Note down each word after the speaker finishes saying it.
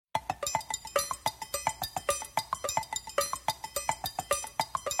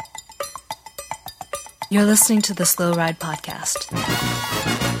You're listening to the Slow Ride Podcast.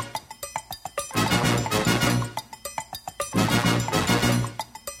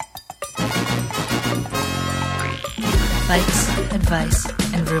 Bikes, advice,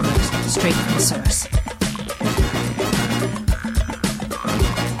 and rumors straight from the source.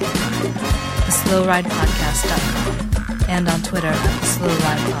 TheSlowRidePodcast.com and on Twitter at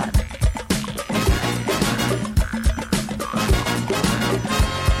TheSlowRidePod.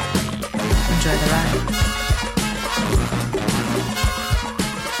 Enjoy the ride.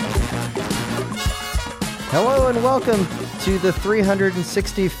 Hello and welcome to the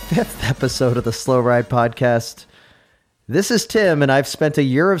 365th episode of the Slow Ride Podcast. This is Tim, and I've spent a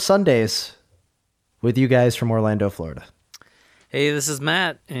year of Sundays with you guys from Orlando, Florida. Hey, this is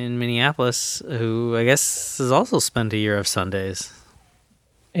Matt in Minneapolis, who I guess has also spent a year of Sundays.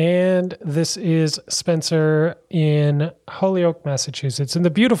 And this is Spencer in Holyoke, Massachusetts, in the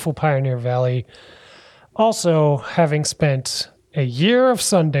beautiful Pioneer Valley. Also having spent a year of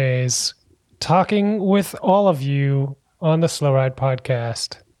Sundays talking with all of you on the Slow Ride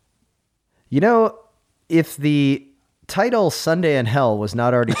Podcast. You know, if the title Sunday in Hell was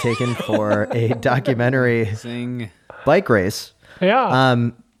not already taken for a documentary bike race,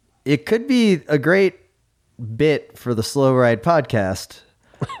 it could be a great bit for the Slow Ride Podcast.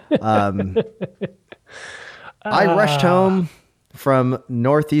 I rushed home from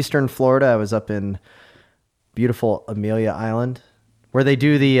northeastern Florida. I was up in beautiful Amelia Island, where they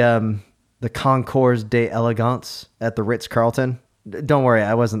do the Concours d'Elegance at the Ritz-Carlton. Don't worry,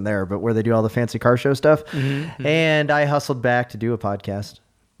 I wasn't there, but where they do all the fancy car show stuff. Mm-hmm. And I hustled back to do a podcast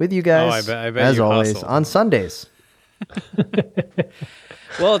with you guys, I bet as you always, hustled. on Sundays.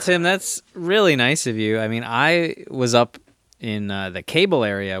 Well, Tim, that's really nice of you. I mean, I was up in the Cable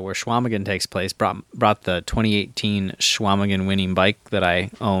area where Schwamigan takes place, brought the 2018 Schwamigan winning bike that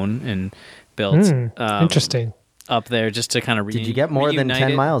I own and built. Interesting. Up there just to kind of Did you get more than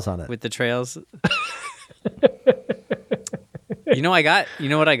 10 miles on it? With the trails. You know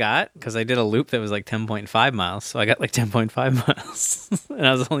what I got? Because I did a loop that was like 10.5 miles. So I got like 10.5 miles. And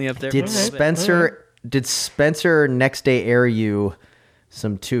I was only up there Did Spencer next day air you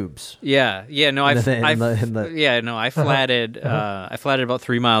some tubes? Yeah. No, I flatted I flatted about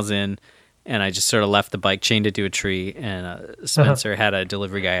 3 miles in, and I just sort of left the bike chained it to a tree, and Spencer had a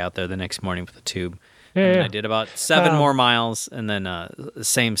delivery guy out there the next morning with a tube. I did about 7 more miles, and then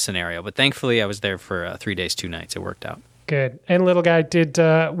same scenario. But thankfully, I was there for 3 days, 2 nights. It worked out. Good. And little guy, did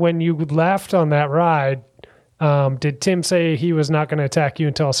when you left on that ride, did Tim say he was not going to attack you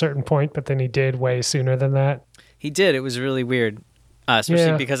until a certain point, but then he did way sooner than that? He did. It was really weird,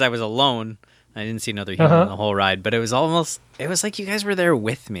 especially because I was alone. I didn't see another human the whole ride, but it was like you guys were there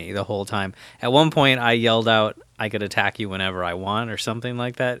with me the whole time. At one point, I yelled out, I could attack you whenever I want or something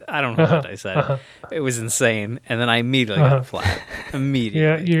like that. I don't know what I said. It was insane. And then I immediately got flat. Immediately.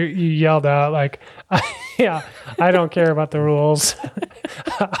 Yeah, you yelled out like, I don't care about the rules.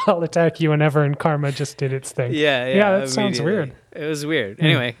 I'll attack you whenever, and karma just did its thing. Yeah, that sounds weird. It was weird.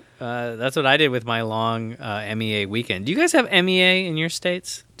 Anyway, that's what I did with my long MEA weekend. Do you guys have MEA in your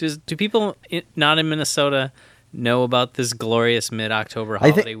states? Do people not in Minnesota know about this glorious mid-October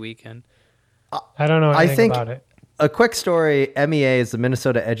holiday weekend? I don't know anything about it. A quick story, MEA is the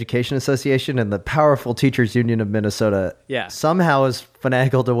Minnesota Education Association, and the powerful Teachers Union of Minnesota somehow has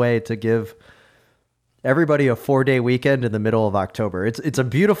finagled a way to give everybody a 4-day weekend in the middle of October. It's a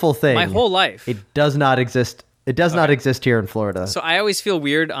beautiful thing. My whole life. It does not exist. It does not exist here in Florida. So I always feel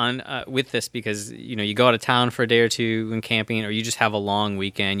weird on with this because you go out of town for a day or two and camping, or you just have a long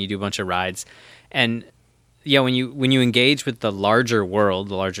weekend. You do a bunch of rides, and when you engage with the larger world,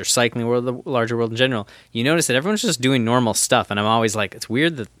 the larger cycling world, the larger world in general, you notice that everyone's just doing normal stuff, and I'm always like, it's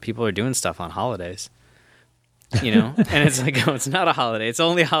weird that people are doing stuff on holidays, And it's like, oh, it's not a holiday. It's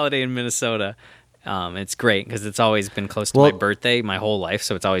only a holiday in Minnesota. It's great because it's always been close to my birthday my whole life,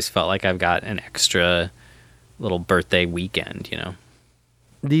 so it's always felt like I've got an extra little birthday weekend,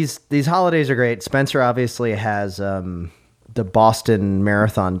 These holidays are great. Spencer obviously has the Boston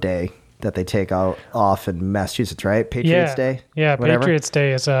Marathon Day that they take off in Massachusetts, right? Patriots Day? Yeah, whatever. Patriots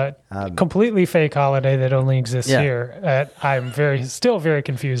Day is a completely fake holiday that only exists here. I'm still very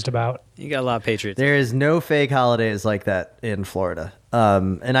confused about. You got a lot of Patriots. There is no fake holidays like that in Florida.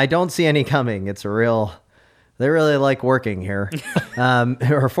 And I don't see any coming. It's they really like working here,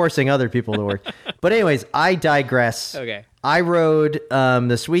 or forcing other people to work. But anyways, I digress. Okay. I rode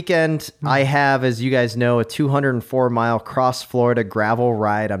this weekend. I have, as you guys know, a 204-mile cross-Florida gravel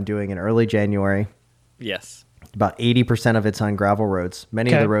ride I'm doing in early January. Yes. About 80% of it's on gravel roads,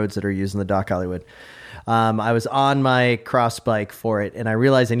 many of the roads that are used in the Dock Hollywood. I was on my cross bike for it, and I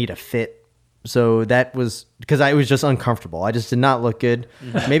realized I need a fit So that was because I was just uncomfortable. I just did not look good.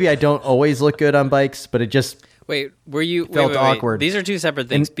 Maybe I don't always look good on bikes, but it just Wait, were you felt wait. awkward. These are two separate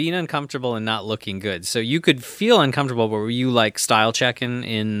things. Being uncomfortable and not looking good. So you could feel uncomfortable, but were you like style checking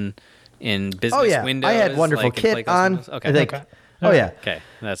in business Oh yeah, windows? I had wonderful like, in kit Playco's on. windows? Okay. I think. Okay. Oh yeah. Okay.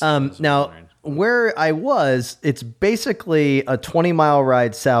 That's what I was Now wondering. where I was, it's basically a 20-mile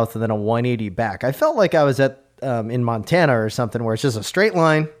ride south and then a 180 back. I felt like I was at in Montana or something, where it's just a straight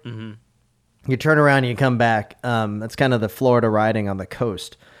line. Mm-hmm. You turn around and you come back. That's kind of the Florida riding on the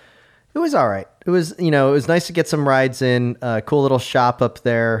coast. It was all right. It was, it was nice to get some rides in. Cool little shop up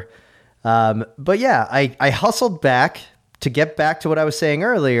there. But yeah, I hustled back to get back to what I was saying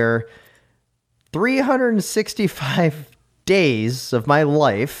earlier. 365 days of my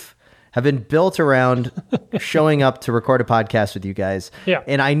life have been built around showing up to record a podcast with you guys. Yeah.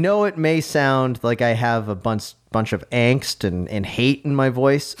 And I know it may sound like I have a bunch of angst and hate in my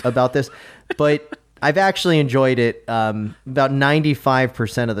voice about this, but I've actually enjoyed it about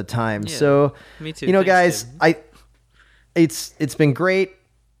 95% of the time. Yeah, so, me too. guys, Thanks, it's been great,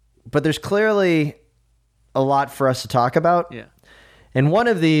 but there's clearly a lot for us to talk about. Yeah. And one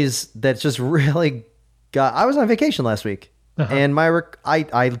of these that's just really I was on vacation last week, and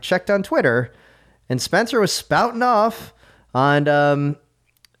I checked on Twitter, and Spencer was spouting off on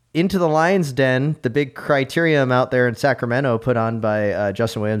Into the Lion's Den, the big criterium out there in Sacramento put on by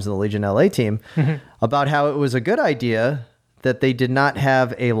Justin Williams and the Legion LA team, about how it was a good idea that they did not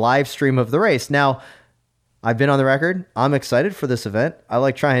have a live stream of the race. Now, I've been on the record. I'm excited for this event. I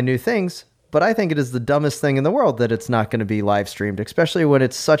like trying new things, but I think it is the dumbest thing in the world that it's not going to be live streamed, especially when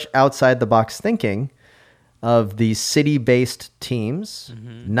it's such outside the box thinking of these city-based teams,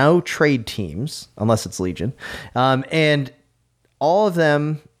 no trade teams, unless it's Legion, and all of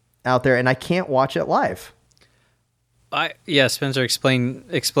them out there, and I can't watch it live. Spencer,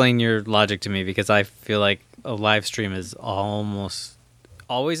 explain your logic to me, because I feel like a live stream is almost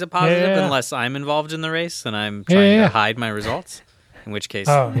always a positive unless I'm involved in the race and I'm trying to hide my results. In which case,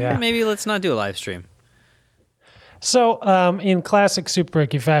 maybe let's not do a live stream. So, in classic Super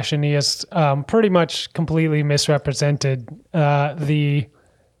Rookie fashion, he has pretty much completely misrepresented the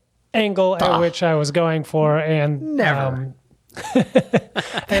angle at which I was going for, and Never.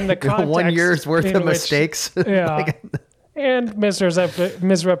 and the context 1 year's worth in of which- mistakes. Yeah. And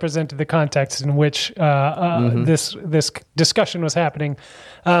misrepresented the context in which this discussion was happening.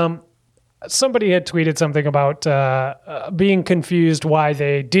 Somebody had tweeted something about being confused why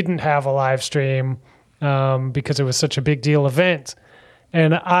they didn't have a live stream because it was such a big deal event.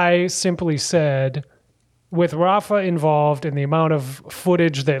 And I simply said, with Rafa involved and the amount of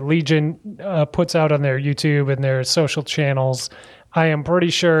footage that Legion puts out on their YouTube and their social channels, I am pretty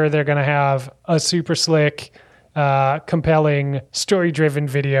sure they're going to have a super slick, compelling, story-driven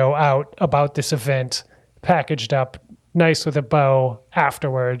video out about this event, packaged up nice with a bow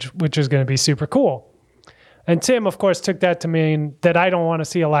afterwards, which is going to be super cool. And Tim, of course, took that to mean that I don't want to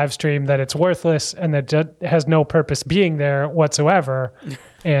see a live stream, that it's worthless, and that has no purpose being there whatsoever.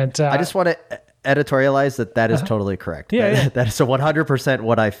 And I just want to editorialize that is totally correct. Yeah, That is 100%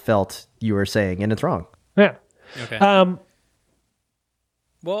 what I felt you were saying, and it's wrong. yeah. Okay.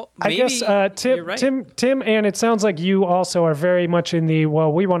 Well, I maybe guess Tim, you're right. Tim, and it sounds like you also are very much in the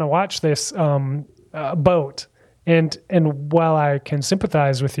we want to watch this boat. And while I can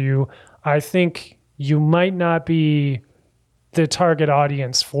sympathize with you, I think you might not be the target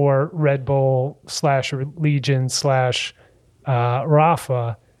audience for Red Bull / Legion /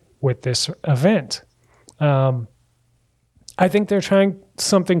 Rafa with this event. I think they're trying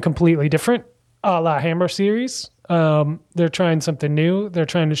something completely different, a la Hammer Series. They're trying something new. They're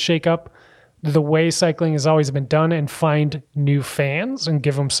trying to shake up the way cycling has always been done and find new fans and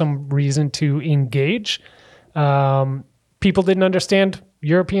give them some reason to engage. People didn't understand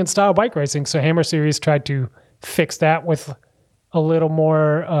European style bike racing, so Hammer Series tried to fix that with a little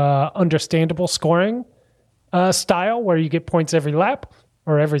more understandable scoring style, where you get points every lap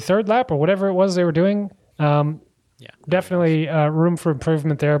or every third lap or whatever it was they were doing. Definitely room for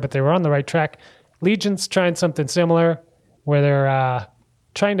improvement there, but they were on the right track. Legion's trying something similar, where they're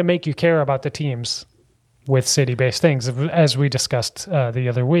trying to make you care about the teams with city-based things, as we discussed the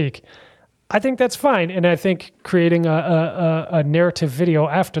other week. I think that's fine, and I think creating a narrative video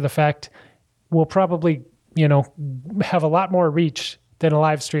after the fact will probably, have a lot more reach than a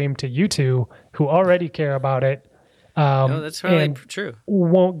live stream to you two, who already care about it. No, that's really and true.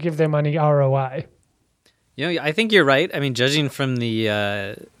 Won't give them any ROI. I think you're right. I mean, judging from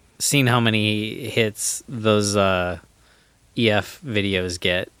the seeing how many hits those EF videos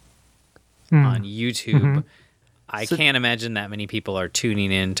get on YouTube, I can't imagine that many people are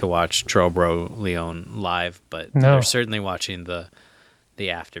tuning in to watch Trobro Leon live, but No. they're certainly watching the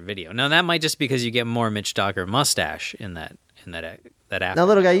after video. Now that might just because you get more Mitch Docker mustache in that after. Now,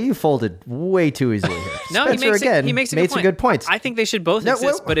 little guy, you folded way too easily here. No, Spencer he makes a made good some point. good points. I think they should both No,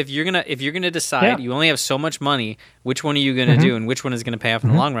 exist. well- But if you're gonna decide, Yeah. you only have so much money. Which one are you gonna do, and which one is gonna pay off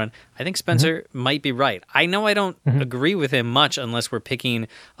in the long run? I think Spencer might be right. I know I don't agree with him much unless we're picking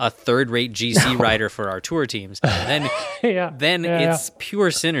a third-rate GC rider for our tour teams. Then Yeah. Yeah, it's pure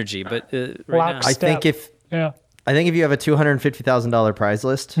synergy. But right now, Lock, I step. think if Yeah. you have a $250,000 prize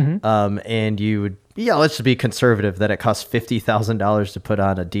list, and you would, let's just be conservative that it costs $50,000 to put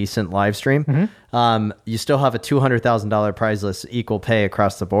on a decent live stream. You still have a $200,000 prize list, equal pay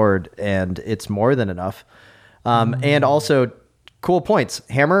across the board, and it's more than enough. And also, cool points.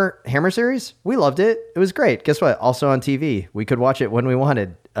 Hammer series, we loved it. It was great. Guess what? Also on TV, we could watch it when we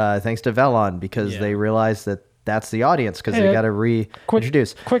wanted, thanks to Velon, because they realized that that's the audience because they got to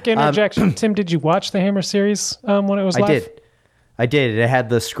reintroduce. Quick interjection. Tim, did you watch the Hammer series when it was live? I did. It had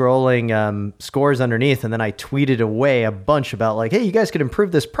the scrolling scores underneath, and then I tweeted away a bunch about like, hey, you guys could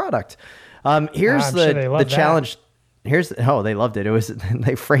improve this product. Here's I'm sure they the loved that. challenge. They loved it. It was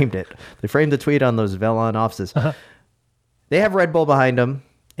they framed it. They framed the tweet on those Velon offices. They have Red Bull behind them,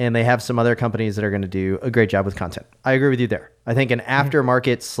 and they have some other companies that are going to do a great job with content. I agree with you there. I think an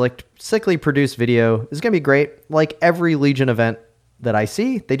aftermarket slickly produced video is going to be great. Like every Legion event that I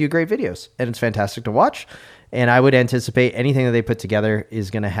see, they do great videos, and it's fantastic to watch. And I would anticipate anything that they put together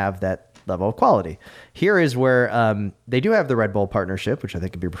is going to have that level of quality. Here is where they do have the Red Bull partnership, which I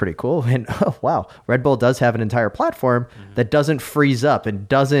think would be pretty cool. And oh, wow, Red Bull does have an entire platform that doesn't freeze up and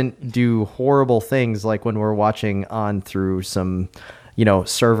doesn't do horrible things like when we're watching on through some,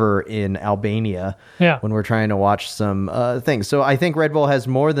 server in Albania when we're trying to watch some things. So I think Red Bull has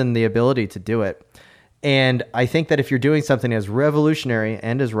more than the ability to do it. And I think that if you're doing something as revolutionary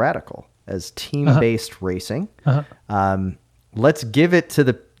and as radical as team-based racing, let's give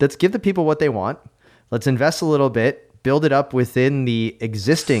the people what they want. Let's invest a little bit, build it up within the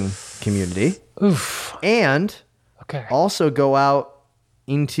existing community, and also go out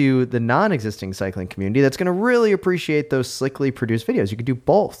into the non-existing cycling community that's going to really appreciate those slickly produced videos. You could do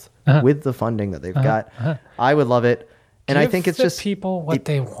both with the funding that they've got. I would love it. And I think it's the just people what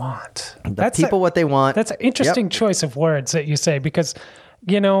they want. What they want. That's an interesting choice of words that you say, because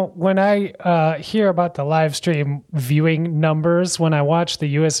when I hear about the live stream viewing numbers, when I watch the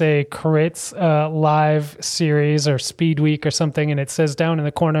USA Crits live series or Speed Week or something, and it says down in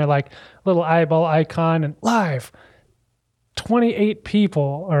the corner, like little eyeball icon and live, 28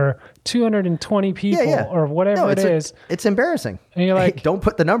 people or 220 people or whatever it is. It's embarrassing. And you're like, hey, don't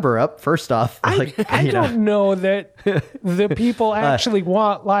put the number up first off. I don't know that the people actually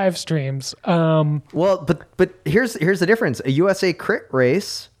want live streams. Well, but here's the difference. A USA Crit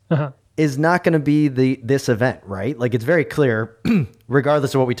race is not going to be this event, right? Like it's very clear,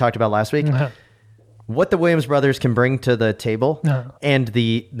 regardless of what we talked about last week, what the Williams brothers can bring to the table and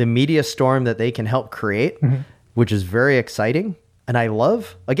the media storm that they can help create, which is very exciting. And I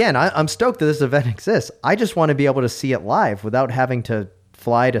love, again, I'm stoked that this event exists. I just want to be able to see it live without having to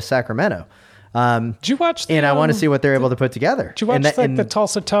fly to Sacramento. Did you watch and I want to see what they're able to put together. Did you watch the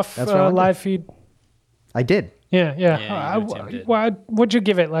Tulsa Tough live feed? I did. Yeah. Would you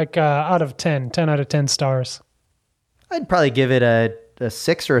give it like out of 10 out of 10 stars? I'd probably give it a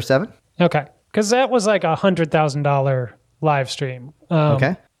 6 or a 7. Okay. Because that was like $100,000 live stream.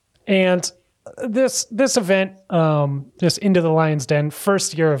 Okay. And this event, this Into the Lion's Den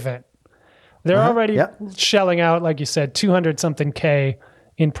first year event, they're already shelling out, like you said, 200 something K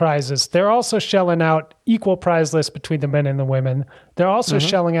in prizes. They're also shelling out equal prize lists between the men and the women. They're also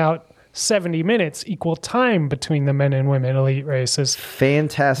shelling out 70 minutes equal time between the men and women elite races.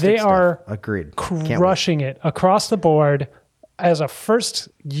 Fantastic. They stuff. are agreed, crushing it across the board as a first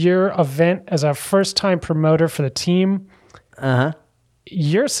year event, as a first time promoter for the team.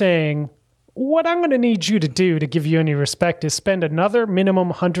 You're saying, what I'm going to need you to do to give you any respect is spend another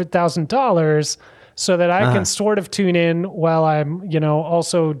minimum $100,000 so that I can sort of tune in while I'm,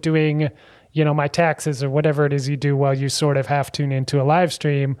 also doing, my taxes or whatever it is you do while you sort of half tune into a live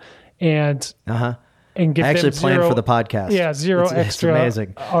stream and give I actually them planned for the podcast. Yeah, zero it's extra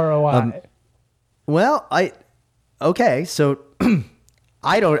amazing. ROI. So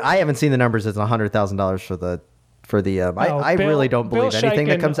I haven't seen the numbers. It's $100,000 for the I really don't believe anything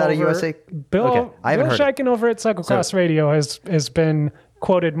that comes out of USA. Bill Shiken over at Cyclocross Radio has been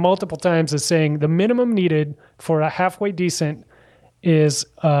quoted multiple times as saying the minimum needed for a halfway decent is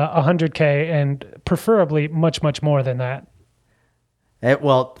 $100K and preferably much, much more than that.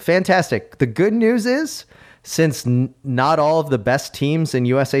 Well, fantastic. The good news is since not all of the best teams in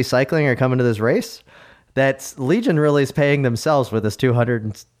USA Cycling are coming to this race, that Legion really is paying themselves with this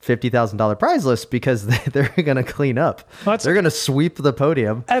 $250,000 prize list because they're going to clean up. They're going to sweep the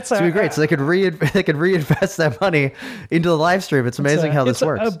podium. It's going to be great. So they could reinvest that money into the live stream. It's amazing how this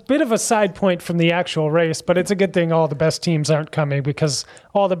works. It's a bit of a side point from the actual race, but it's a good thing all the best teams aren't coming because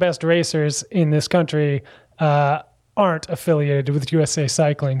all the best racers in this country aren't affiliated with USA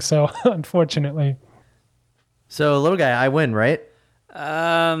Cycling. So unfortunately. So little guy, I win, right?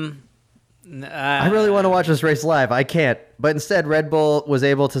 I really want to watch this race live. I can't. But instead, Red Bull was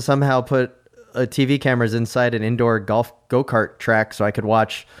able to somehow put TV cameras inside an indoor golf go-kart track so I could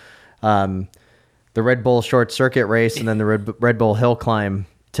watch the Red Bull short circuit race and then the Red Bull hill climb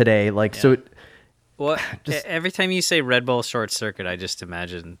today. Well, every time you say Red Bull short circuit, I just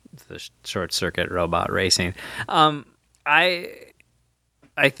imagine the short circuit robot racing.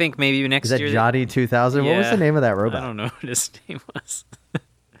 I think maybe next year. Is that Jotty 2000? Yeah, what was the name of that robot? I don't know what his name was.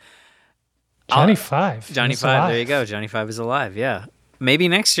 Johnny Five. Johnny Five. Alive. There you go. Johnny Five is alive. Yeah. Maybe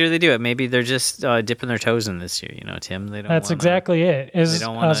next year they do it. Maybe they're just dipping their toes in this year. Tim. They don't. That's exactly it.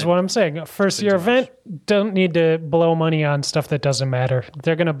 That's what I'm saying. First year event, don't need to blow money on stuff that doesn't matter.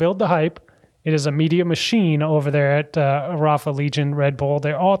 They're going to build the hype. It is a media machine over there at Rafa Legion Red Bull.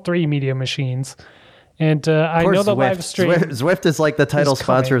 They're all three media machines. And I know the live stream. Zwift is like the title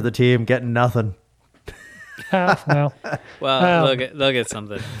sponsor of the team, getting nothing. Well, they'll get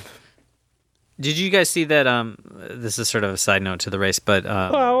something. Did you guys see that? This is sort of a side note to the race, but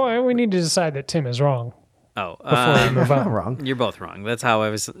well, we need to decide that Tim is wrong. Oh, before we move on. I'm wrong. You're both wrong. That's how I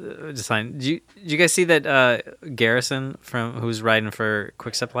was deciding. Did you guys see that Garrison who's riding for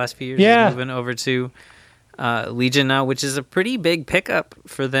Quickstep the last few years? Yeah, is moving over to Legion now, which is a pretty big pickup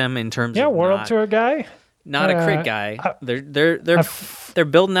for them in terms of World Tour guy. Not a crit guy. They're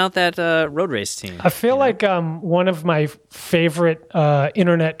building out that road race team. I feel like one of my favorite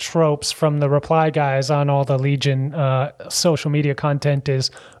internet tropes from the reply guys on all the Legion social media content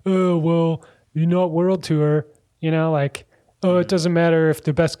is, oh, well, you're not World Tour. It doesn't matter if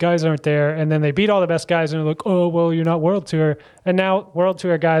the best guys aren't there. And then they beat all the best guys and they're like, oh, well, you're not World Tour. And now World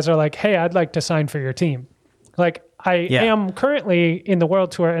Tour guys are like, hey, I'd like to sign for your team. I am currently in the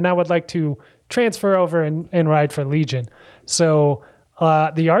World Tour and I would like to transfer over and ride for Legion. So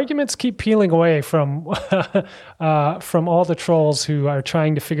the arguments keep peeling away from all the trolls who are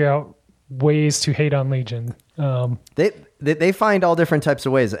trying to figure out ways to hate on Legion. They find all different types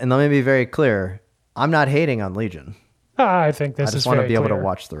of ways, and let me be very clear. I'm not hating on Legion. I think this is very clear. I just want to be able to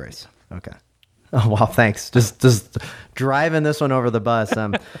watch the race. Okay. Oh, well, thanks. Just driving this one over the bus.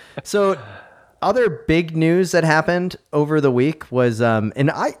 So other big news that happened over the week was, you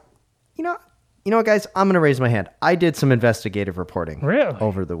know what, guys? I'm going to raise my hand. I did some investigative reporting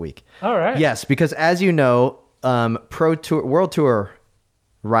over the week. All right. Yes, because as you know, World Tour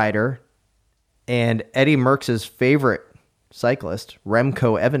rider and Eddie Merckx's favorite cyclist,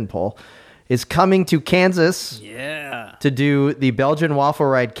 Remco Evenepoel, is coming to Kansas to do the Belgian Waffle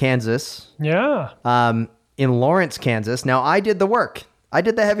Ride Kansas in Lawrence, Kansas. Now, I did the work. I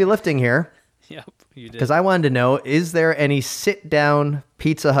did the heavy lifting here. Yep, you did. Because I wanted to know, is there any sit-down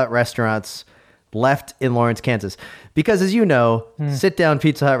Pizza Hut restaurants left in Lawrence, Kansas? Because as you know, sit-down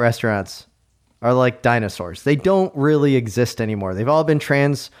Pizza Hut restaurants are like dinosaurs. They don't really exist anymore. They've all been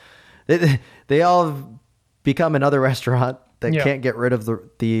they all have become another restaurant that can't get rid of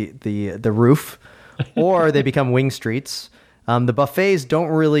the roof, or they become wing streets. The buffets don't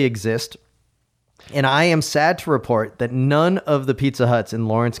really exist. And I am sad to report that none of the Pizza Huts in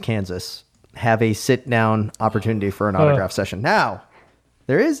Lawrence, Kansas have a sit-down opportunity for an autograph session. Now,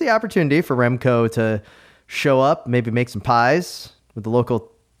 there is the opportunity for Remco to show up, maybe make some pies with the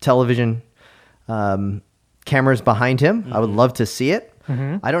local television cameras behind him. I would love to see it.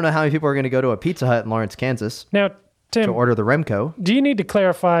 I don't know how many people are going to go to a Pizza Hut in Lawrence, Kansas now, Tim, to order the Remco. Do you need to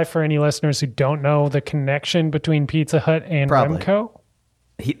clarify for any listeners who don't know the connection between Pizza Hut and Remco?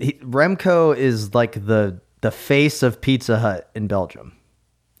 Remco is like the face of Pizza Hut in Belgium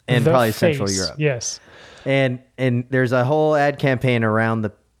and probably Central Europe. Yes. And there's a whole ad campaign around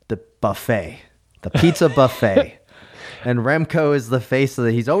the buffet, the pizza buffet. And Remco is the face of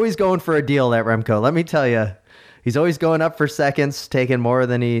he's always going for a deal, that Remco. Let me tell you, he's always going up for seconds, taking more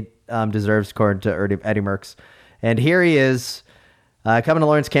than he deserves, according to Eddie Merckx. And here he is, coming to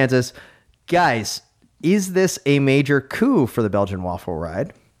Lawrence, Kansas. Guys, is this a major coup for the Belgian Waffle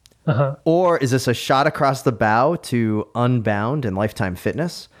Ride? Or is this a shot across the bow to Unbound and Lifetime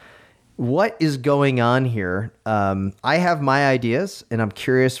Fitness? What is going on here? I have my ideas, and I'm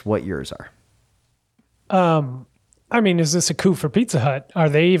curious what yours are. I mean, is this a coup for Pizza Hut? Are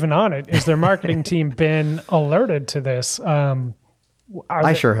they even on it? Is their marketing team been alerted to this?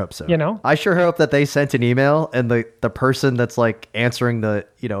 I sure hope so. You know? I sure hope that they sent an email and the person that's like answering the,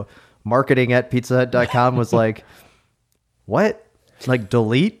 marketing at pizzahut.com was like, what? Like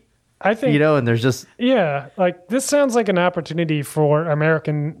delete? I think, and there's just, yeah, like this sounds like an opportunity for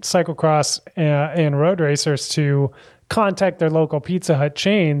American cyclocross and road racers to contact their local Pizza Hut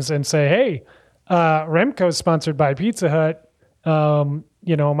chains and say, hey, Remco's sponsored by Pizza Hut.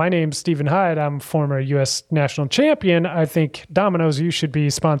 My name's Stephen Hyde. I'm former U.S. national champion. I think Domino's, you should be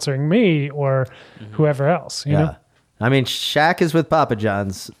sponsoring me or whoever else. You know? I mean, Shaq is with Papa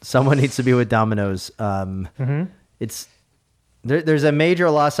John's. Someone needs to be with Domino's. It's there's a major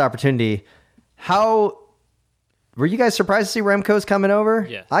lost opportunity. How were you guys surprised to see Remco's coming over?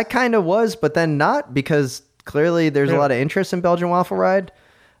 Yes. I kind of was, but then not, because clearly there's a lot of interest in Belgian Waffle Ride.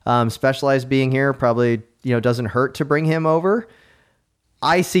 Specialized being here probably doesn't hurt to bring him over.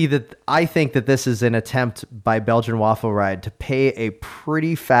 I think that this is an attempt by Belgian Waffle Ride to pay a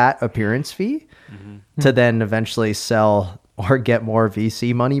pretty fat appearance fee to then eventually sell or get more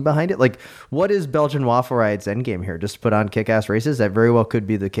VC money behind it. Like, what is Belgian Waffle Ride's endgame here? Just to put on kick-ass races? That very well could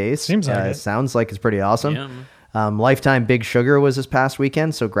be the case. Seems like it. Sounds like it's pretty awesome. Yeah. Lifetime Big Sugar was this past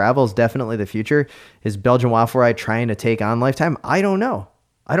weekend, so gravel is definitely the future. Is Belgian Waffle Ride trying to take on Lifetime? I don't know.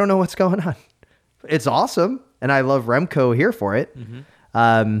 I don't know what's going on. It's awesome, and I love Remco here for it.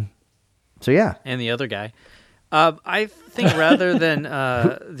 So yeah. And the other guy. I think rather than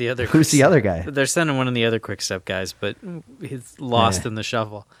the other... Who's the other guy? They're sending one of the other Quick Step guys, but he's lost in the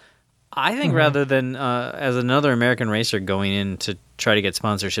shuffle. I think rather than as another American racer going in to try to get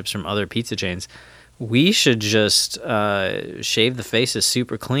sponsorships from other pizza chains, we should just shave the faces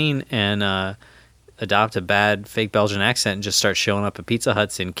super clean and adopt a bad fake Belgian accent and just start showing up at Pizza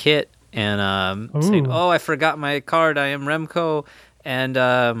Huts in kit and saying, oh, I forgot my card. I am Remco and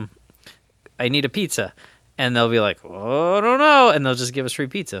I need a pizza. And they'll be like, oh, I don't know. And they'll just give us free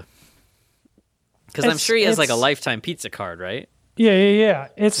pizza. Because I'm sure he has like a lifetime pizza card, right? Yeah.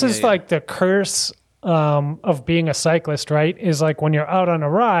 It's just like the curse of being a cyclist, right? Is like when you're out on a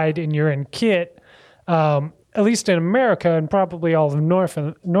ride and you're in kit, at least in America and probably all of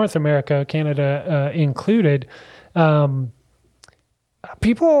North America, Canada included,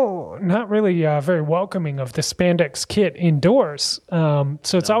 people not really very welcoming of the spandex kit indoors. So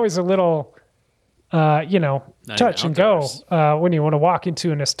it's always a little... touch and go when you want to walk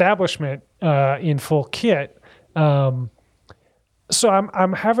into an establishment in full kit. So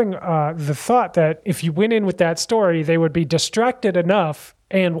I'm having the thought that if you went in with that story, they would be distracted enough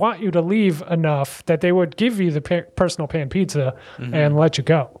and want you to leave enough that they would give you the personal pan pizza and let you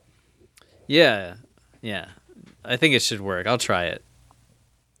go. Yeah. I think it should work. I'll try it.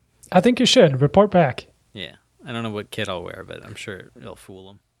 I think you should. Report back. Yeah. I don't know what kit I'll wear, but I'm sure it'll fool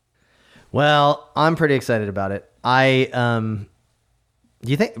them. Well, I'm pretty excited about it. Do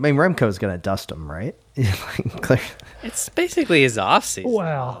you think? I mean, Remco's gonna dust him, right? It's basically his off season.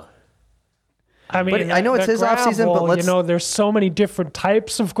 Well, I mean, but I know it's his off season, but there's so many different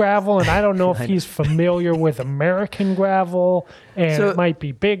types of gravel, and I don't know if he's familiar with American gravel, and it might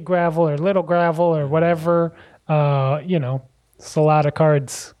be big gravel or little gravel or whatever. It's a lot of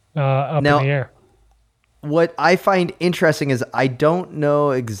cards up in the air. What I find interesting is I don't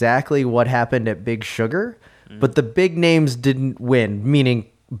know exactly what happened at Big Sugar, but the big names didn't win, meaning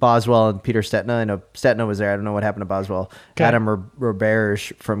Boswell and Peter Stetina. I know Stetina was there. I don't know what happened to Boswell. Okay. Adam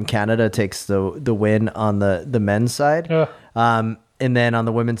Roberge from Canada takes the win on the men's side. And then on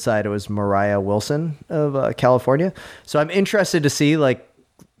the women's side, it was Mariah Wilson of California. So I'm interested to see, I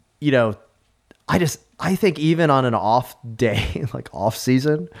think even on an off day, like off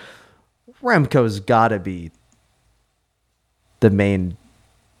season, Remco's got to be the main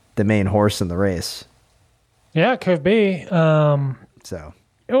horse in the race. Yeah, it could be. So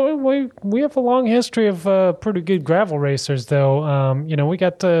we have a long history of pretty good gravel racers, though. We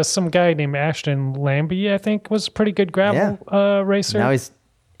got some guy named Ashton Lambie, I think, was a pretty good gravel racer. Now he's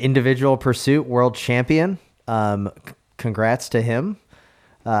individual pursuit world champion. Congrats to him.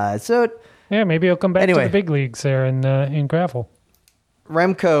 Maybe he'll come back to the big leagues there in gravel.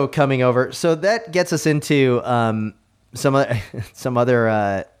 Remco coming over. So that gets us into some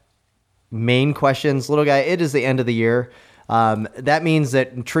other main questions. Little guy, it is the end of the year. That means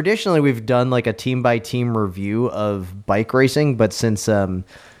that traditionally we've done like a team by team review of bike racing, but since we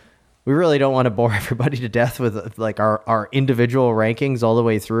really don't want to bore everybody to death with like our individual rankings all the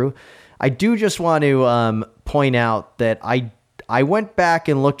way through, I do just want to point out that I went back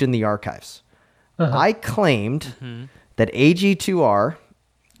and looked in the archives. I claimed that AG2R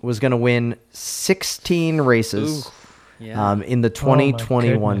was going to win 16 races Yeah. in the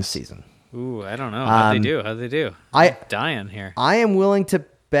 2021 goodness. season. Ooh, I don't know. How'd they do? I- dying here. I am willing to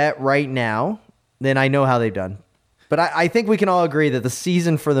bet right now, then I know how they've done. But I think we can all agree that the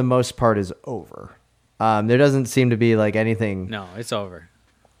season for the most part is over. There doesn't seem to be like anything No, it's over.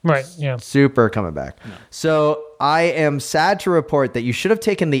 Right. Yeah. super coming back. So I am sad to report that you should have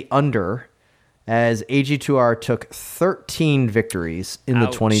taken the under, as AG2R took 13 victories in the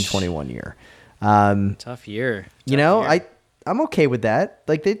Ouch. 2021 year. Tough year. You Tough know, year. I'm okay with that.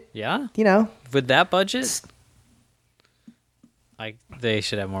 Like Yeah? you know, With that budget? They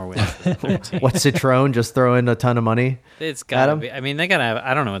should have more wins than 13. what Citroen just throw in a ton of money. It's gotta Adam? be. I mean, they gotta have.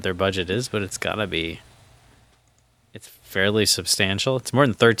 I don't know what their budget is, but it's gotta be. It's fairly substantial. It's more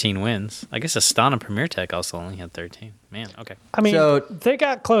than 13 wins. I guess Astana Premier Tech also only had 13. Man, okay. I mean, So- they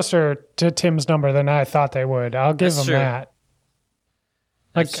got closer to Tim's number than I thought they would. I'll give That's them true. that.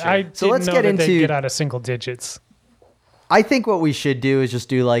 Like, That's true. I So didn't let's know get that they'd into- get out of single digits. I think what we should do is just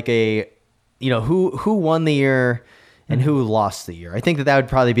do like a, who won the year and who lost the year. I think that would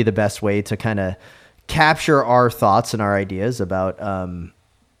probably be the best way to kind of capture our thoughts and our ideas about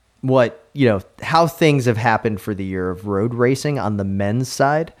how things have happened for the year of road racing on the men's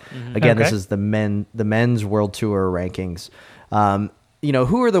side. Again, this Okay. is the men's World Tour rankings.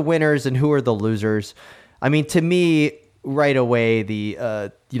 Who are the winners and who are the losers? I mean, to me, right away,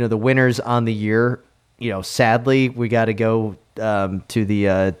 the winners on the year. Sadly, we got to go to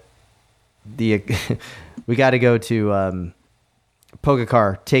the we got to go to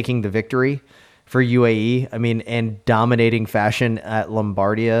Pogacar taking the victory for UAE. I mean, and dominating fashion at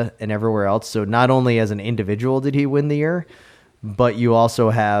Lombardia and everywhere else. So not only as an individual did he win the year, but you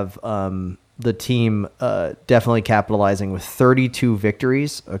also have the team definitely capitalizing with 32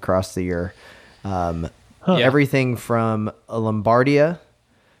 victories across the year. Everything from a Lombardia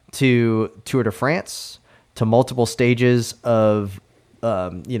to Tour de France to multiple stages of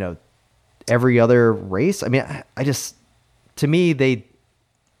every other race. I mean, to me, they're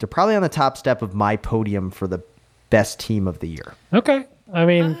probably on the top step of my podium for the best team of the year. Okay. I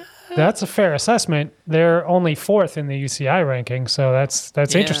mean, that's a fair assessment. They're only fourth in the UCI ranking, so that's Yeah.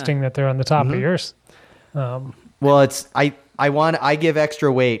 interesting that they're on the top of yours. Well, I give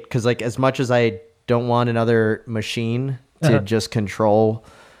extra weight because like as much as I don't want another machine to just control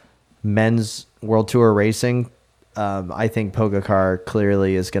men's World Tour racing, I think Pogacar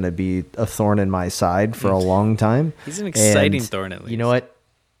clearly is going to be a thorn in my side for a long time. He's an exciting And thorn, at least. You know what?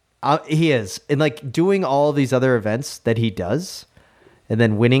 He is. And like doing all these other events that he does and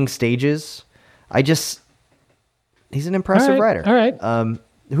then winning stages, he's an impressive rider. All right.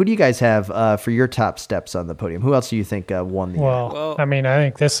 Who do you guys have for your top steps on the podium? Who else do you think won the year? Well, I mean, I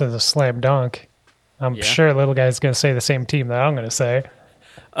think this is a slam dunk. I'm Yeah. sure little guy's going to say the same team that I'm going to say.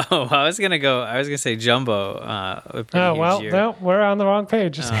 Oh, I was gonna say Jumbo. A pretty Oh, huge well, year. no, we're on the wrong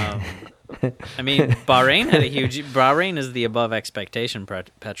page. I mean, Bahrain had a huge. Bahrain is the above expectation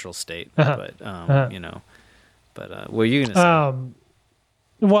petrol state, but what were you gonna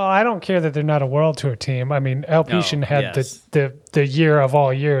say? Well, I don't care that they're not a World Tour team. I mean, Alpecin had yes. the year of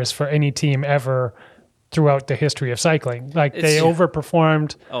all years for any team ever throughout the history of cycling. Like It's they true.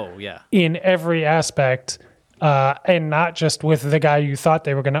 overperformed Oh yeah, in every aspect, and not just with the guy you thought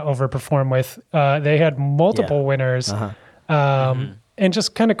they were going to overperform with. They had multiple winners, and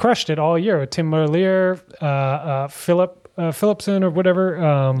just kind of crushed it all year with Tim Merlier, Philipsen or whatever.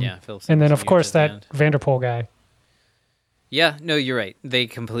 Philipsen and then was of huge course at the that end. Vanderpool guy. Yeah, no, you're right. They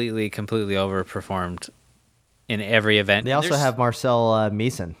completely overperformed in every event. They also There's- have Marcel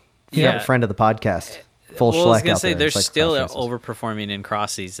Meeson, Yeah. friend of the podcast. Full Well, I was Schleck gonna out say there. they're It's like still cross races. overperforming in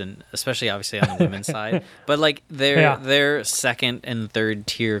cross season, especially obviously on the women's side. But like they're second and third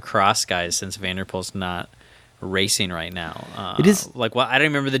tier cross guys since Vanderpool's not racing right now. It is- like I don't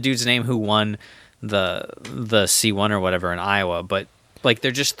remember the dude's name who won the C1 or whatever in Iowa, but like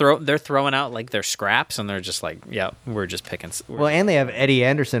they're just they're throwing out like their scraps and they're just like, yeah, we're just picking. Well, and they have Eddie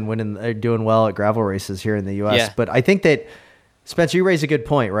Anderson doing well at gravel races here in the U.S. Yeah. But I think that, Spencer, you raise a good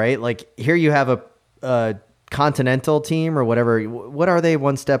point, right? Like here you have a continental team or whatever. What are they?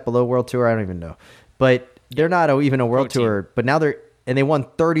 One step below World Tour? I don't even know. But they're not even a World Pro Tour. But now they won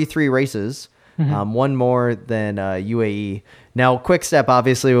 33 races, one more than UAE. Now, Quick Step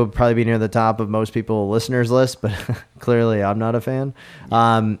obviously will probably be near the top of most people listeners' list, but clearly I'm not a fan.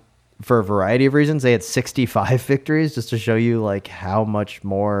 For a variety of reasons, they had 65 victories, just to show you like how much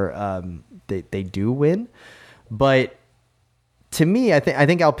more they do win. But to me, I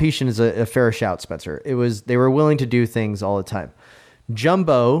think Alpecin is a fair shout, Spencer. They were willing to do things all the time.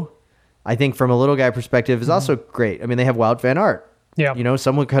 Jumbo, I think from a little guy perspective, is also great. I mean, they have Wout van Aert. Yeah.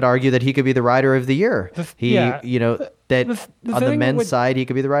 Someone could argue that he could be the rider of the year. Yeah. that the on the thing men's with- side, he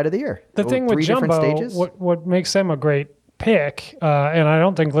could be the rider of the year. The thing with 3 different Jumbo, stages. what makes them a great pick, and I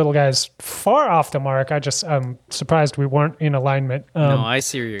don't think Little Guy's far off the mark. I'm surprised we weren't in alignment. No, I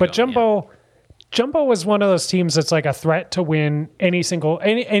see where you're But going. Jumbo was one of those teams that's like a threat to win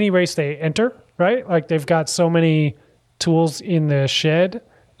any race they enter, right? Like they've got so many tools in the shed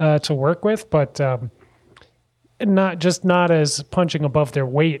to work with, but not as punching above their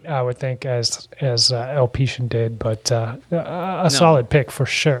weight, I would think, as Alpecin did. But a solid pick for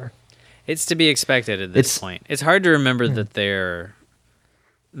sure. It's to be expected at this point. It's hard to remember that they're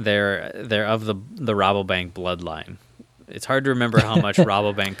of the Rabobank bloodline. It's hard to remember how much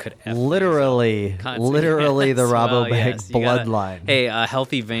Rabobank could literally the Rabobank bloodline. Hey, a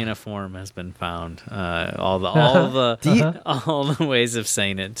healthy vein of form has been found. All the ways of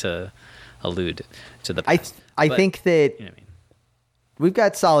saying it to allude to the past. I think that You know what I mean? we've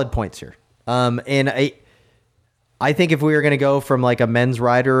got solid points here. And I think if we were going to go from like a men's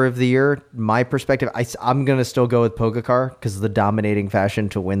rider of the year, my perspective, I'm going to still go with Pogacar because of the dominating fashion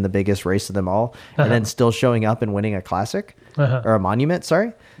to win the biggest race of them all, and then still showing up and winning a classic or a monument,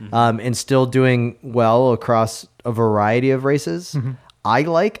 and still doing well across a variety of races.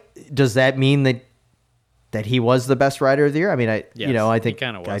 Does that mean that he was the best rider of the year? I mean, I think he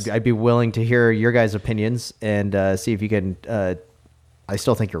kinda was. I'd be willing to hear your guys' opinions and see if you can. I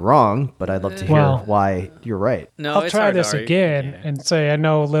still think you're wrong, but I'd love to hear why you're right. No, I'll it's try hard to this argue. again and say I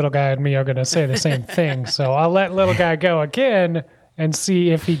know Little Guy and me are going to say the same thing. So I'll let Little Guy go again and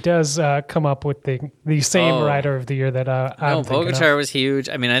see if he does come up with the same rider of the year that I'm thinking Pogacar of. was huge.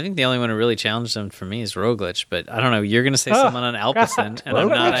 I mean, I think the only one who really challenged him for me is Roglic, but I don't know. You're going to say someone on Alpecin, and I'm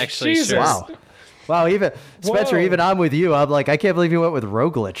not Roglic, actually Jesus. sure. Wow, even Spencer, Whoa. even I'm with you. I'm like, I can't believe you went with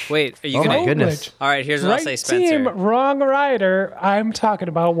Roglic. Wait, are you Oh going my to? goodness. All right, here's what I'll say, Right Spencer. team, wrong rider. I'm talking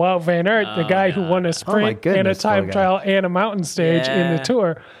about Wout van Aert, the guy who won a sprint and a goodness, time poor guy. trial and a mountain stage in the Yeah.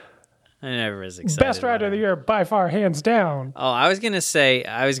 Tour. I never was excited. Best rider about of the him. year by far, hands down. Oh, I was going to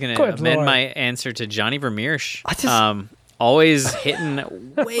Good amend Lord. my answer to Johnny Vermeersch. I just- Always hitting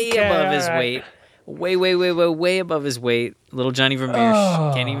way above his all right. weight. Way above his weight. Little Johnny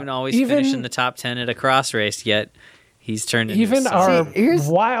Vermeersch can't even always finish in the top 10 at a cross race, yet he's turned into Even a our here's-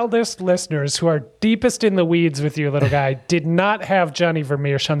 wildest listeners who are deepest in the weeds with you, Little Guy, did not have Johnny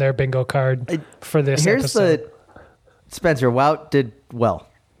Vermeersch on their bingo card for this Here's episode. Spencer Wout did well.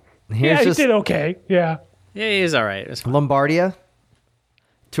 Here's Yeah, just he did okay. Yeah. Yeah, he was all right. It was fine. Lombardia,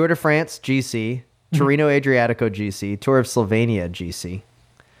 Tour de France GC, Torino Adriatico GC, Tour of Slovenia GC,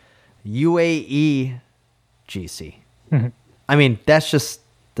 UAE GC. I mean, that's just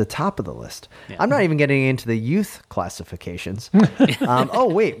the top of the list. Yeah. I'm not even getting into the youth classifications. Oh,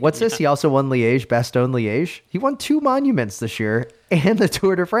 wait, what's this? He also won Liège, Bastogne Liège. He won 2 monuments this year and the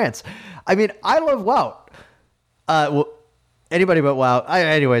Tour de France. I mean, I love Wout. Well, anybody but Wout.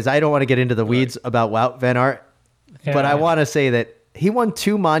 Anyways, I don't want to get into the weeds about Wout van Aert, but I want to say that he won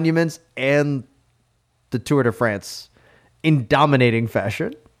 2 monuments and the Tour de France in dominating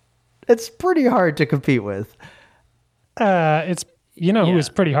fashion. It's pretty hard to compete with. It's who Yeah. was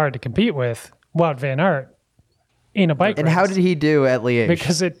pretty hard to compete with? Wout van Aert in a bike And race. how did he do at Liège?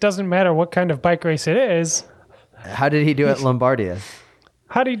 Because it doesn't matter what kind of bike race it is. How did he do at Lombardia?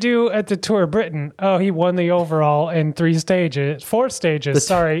 How'd he do at the Tour of Britain? Oh, he won the overall in 4 stages. Four The stages.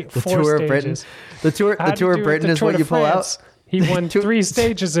 Tour of Britain. The Tour How'd he of do at Britain the is Tour what de you pull France? out. He won Tour- 3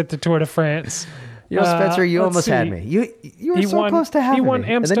 stages at the Tour de France. You know, Spencer, you let's almost had see. me. You were He so won, close to having he won me.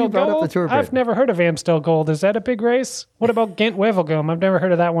 And then Amstel you brought up the Gold. Tour of I've Britain. never heard of Amstel Gold. Is that a big race? What about Ghent Wevelgem? I've never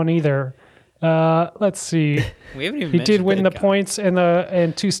heard of that one either. Let's see. We haven't even He did mentioned win the Pidcock. points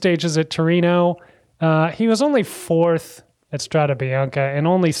in 2 stages at Torino. He was only 4th at Strada Bianca and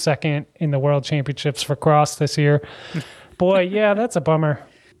only 2nd in the World Championships for cross this year. Boy, yeah, that's a bummer.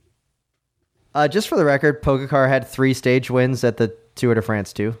 Just for the record, Pogacar had 3 stage wins at the Tour de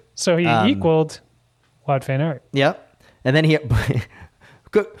France too. So he equaled Wout van Aert. Yep. And then he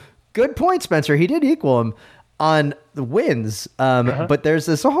good point, Spencer. He did equal him on the wins. But there's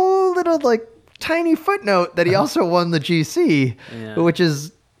this whole little like tiny footnote that he also won the GC, which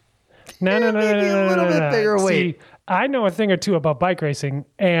is No. maybe a little bit bigger weight. See, I know a thing or two about bike racing,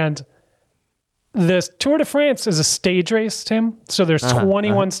 and this Tour de France is a stage race, Tim. So there's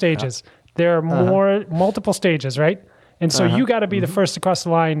 21 stages. There are multiple stages, right? And so you got to be the first across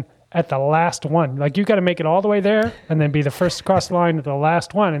the line at the last one. Like you got to make it all the way there, and then be the first across the line at the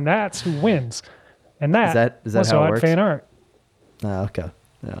last one, and that's who wins. And that Is that was how it Wout works? van Aert. Oh, okay.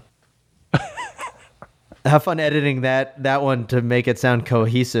 Yeah. Have fun editing that one to make it sound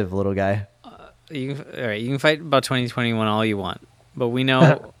cohesive, little guy. All right, you can fight about 2021 all you want, but we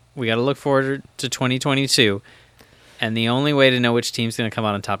know we got to look forward to 2022. And the only way to know which team's going to come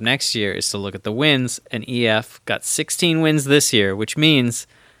out on top next year is to look at the wins. And EF got 16 wins this year, which means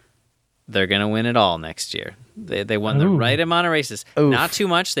they're going to win it all next year. They won the right amount of races. Oof. Not too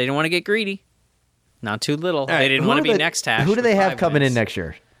much. They didn't want to get greedy. Not too little. All right, They didn't who want to are be the- next hash. Who do they with have 5 coming wins. in next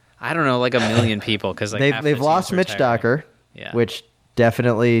year? I don't know, like 1 million people. Because like half the They've teams lost are Mitch retiring. Docker, Yeah. which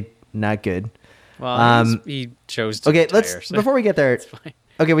definitely not good. Well, he chose to Okay, retire, so before we get there. fine.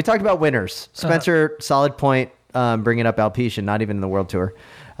 Okay, we talked about winners. Spencer, solid point, bringing up Alpecin, not even in the World Tour.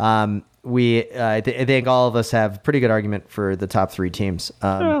 I think all of us have a pretty good argument for the top 3 teams.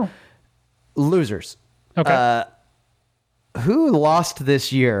 Losers. Okay. Who lost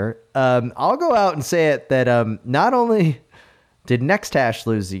this year? I'll go out and say it that not only did Next Hash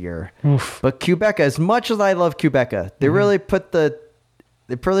lose the year, but Quebeca. As much as I love Quebeca, they really put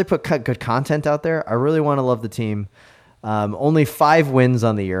good content out there. I really want to love the team. Only 5 wins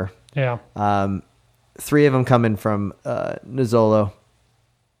on the year. Yeah. 3 of them coming from Nizzolo.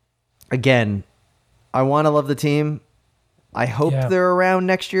 Again, I want to love the team. I hope they're around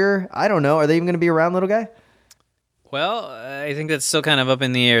next year. I don't know. Are they even going to be around, little guy? Well, I think that's still kind of up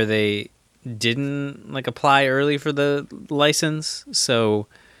in the air. They didn't apply early for the license, so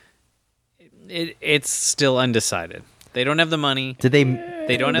it's still undecided. They don't have the money. Did they?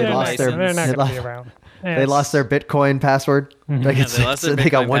 They don't have the lost their- license. They're not they going to be lost- around. They lost their Bitcoin password. Like Yeah, they lost their they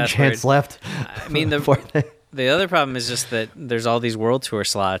got Bitcoin one password. chance left. I mean, the other problem is just that there's all these World Tour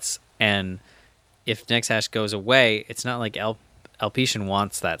slots, and if NextHash goes away, it's not like Alpecin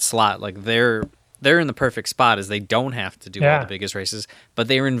wants that slot. Like they're in the perfect spot, as they don't have to do all the biggest races, but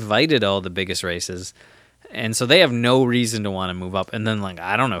they're invited to all the biggest races, and so they have no reason to want to move up. And then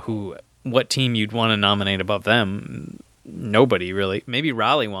I don't know what team you'd want to nominate above them. Nobody really. Maybe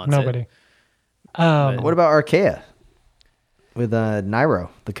Raleigh wants Nobody. it. What about Arkea with Nairo,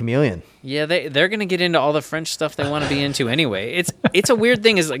 the chameleon? Yeah, they're gonna get into all the French stuff they want to be into anyway. It's a weird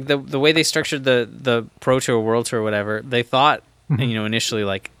thing, is like the way they structured the Pro Tour, World Tour, whatever. They thought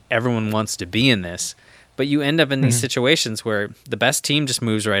initially everyone wants to be in this, but you end up in these situations where the best team just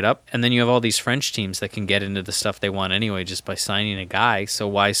moves right up, and then you have all these French teams that can get into the stuff they want anyway just by signing a guy. So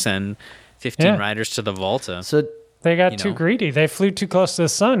why send 15 riders to the Volta? So They got too greedy. They flew too close to the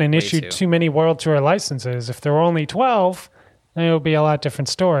sun and issued too many World Tour licenses. If there were only 12, then it would be a lot different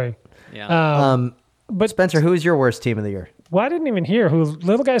story. Yeah. But Spencer, who is your worst team of the year? well, I didn't even hear who.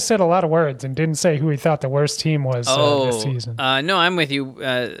 Little guy said a lot of words and didn't say who he thought the worst team was this season. No, I'm with you.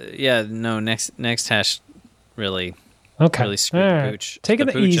 Next hash really Okay. screwed the pooch. Taking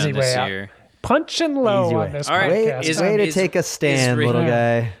the pooch easy on this way out. year. Punching low Easy on way. this All right. podcast. Way to is- take a stand, little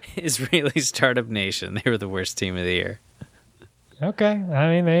guy. Israeli Startup Nation. They were the worst team of the year. Okay. I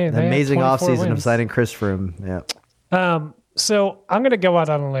mean, they An had amazing 24 offseason of wins. signing Chris Froome. Yeah. So I'm gonna go out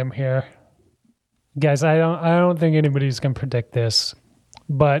on a limb here, guys. I don't think anybody's gonna predict this,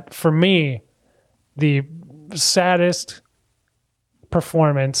 but for me, the saddest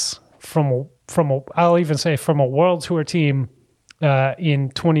performance from I'll even say from a World Tour team in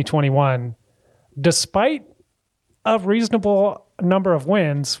 2021, despite a reasonable number of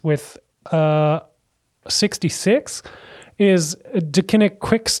wins with 66, is Deceuninck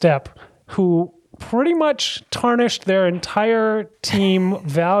Quickstep, who pretty much tarnished their entire team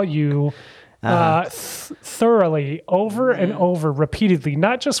value thoroughly over and over repeatedly.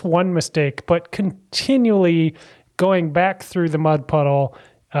 Not just one mistake, but continually going back through the mud puddle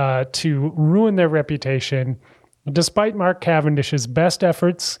to ruin their reputation, despite Mark Cavendish's best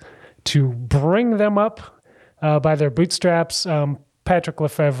efforts to bring them up by their bootstraps. Patrick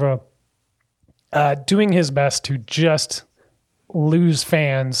Lefevre doing his best to just lose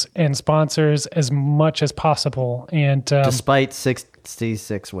fans and sponsors as much as possible. And Despite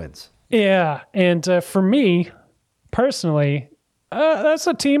 66 wins. yeah, and for me personally, that's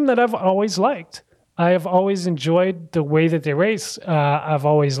a team that I've always liked. I have always enjoyed the way that they race. I've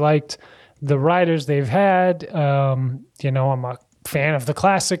always liked the riders they've had. I'm a fan of the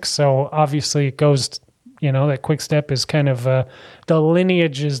classics, so obviously it goes, that Quick Step is kind of the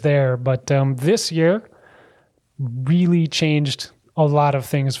lineage is there. But this year really changed a lot of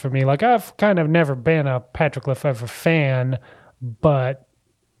things for me. Like, I've kind of never been a Patrick Lefevre fan, but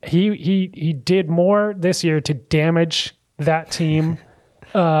he did more this year to damage that team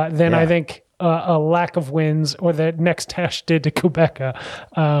than I think a lack of wins or that Next Hash did to Quebeca.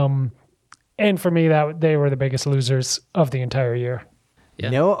 And for me, that they were the biggest losers of the entire year. Yeah,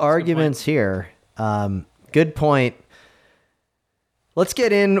 No arguments here. Good point. Let's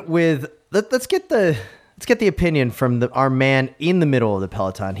get in with let's get the opinion from our man in the middle of the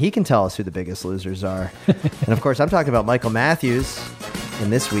peloton. He can tell us who the biggest losers are. And of course, I'm talking about Michael Matthews in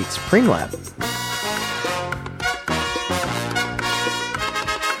this week's Preem Lab.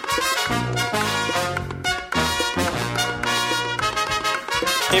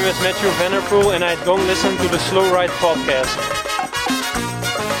 My name is Matthew Vanderpool, and I don't listen to the Slow Ride podcast.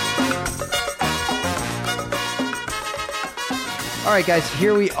 All right, guys,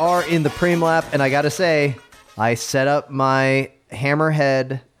 here we are in the Preem Lap, and I got to say, I set up my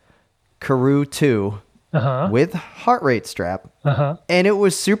Hammerhead Karoo 2 with heart rate strap, and it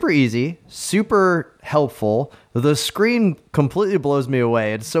was super easy, super helpful. The screen completely blows me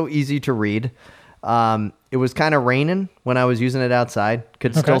away. It's so easy to read. It was kind of raining when I was using it outside.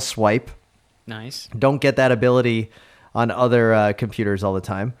 Could still swipe. Nice. Don't get that ability on other computers all the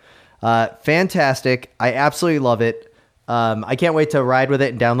time. Fantastic. I absolutely love it. I can't wait to ride with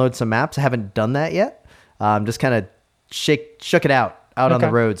it and download some maps. I haven't done that yet. Just kind of shook it out on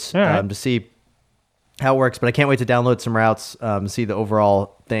the roads to see how it works. But I can't wait to download some routes, see the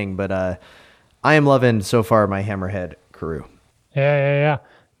overall thing. But I am loving so far my Hammerhead Karoo. Yeah.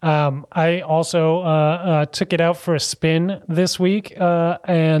 I also took it out for a spin this week,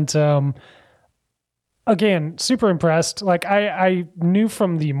 and again, super impressed. Like I knew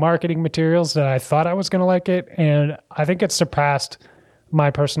from the marketing materials that I thought I was going to like it, and I think it surpassed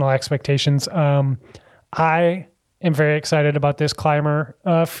my personal expectations. I am very excited about this climber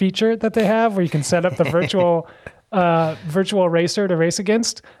feature that they have, where you can set up the virtual racer to race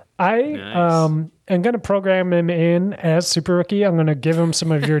against. I am going to program him in as Super Rookie. I'm going to give him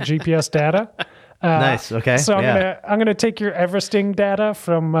some of your GPS data. Nice. Okay. So I'm gonna take your Everesting data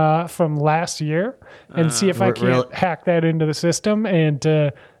from last year and see if I can't hack that into the system and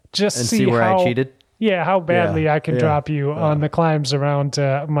see where how, I cheated. Yeah, how badly I can drop you on the climbs around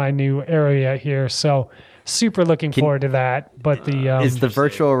my new area here. So super looking forward to that. But is the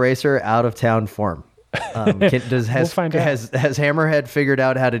virtual racer out of town form? Has Hammerhead figured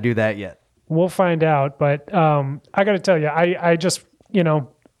out how to do that yet? We'll find out. But I got to tell you, I just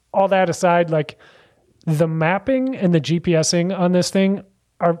all that aside, like the mapping and the GPSing on this thing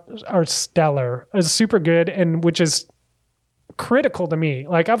are stellar. It's super good, and which is critical to me.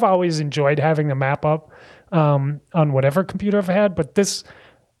 Like I've always enjoyed having the map up on whatever computer I've had, but this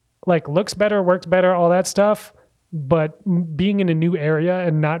like looks better, works better, all that stuff. But being in a new area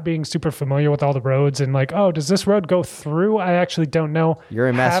and not being super familiar with all the roads and like, oh, does this road go through? I actually don't know. You're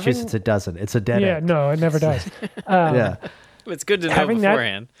in Massachusetts, it doesn't. It's a dead end. No, it never does. It's good to know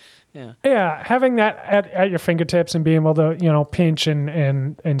beforehand. Having that at your fingertips and being able to, pinch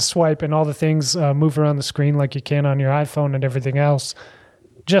and swipe and all the things move around the screen like you can on your iPhone and everything else,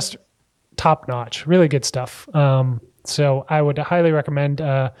 just top notch, really good stuff. So I would highly recommend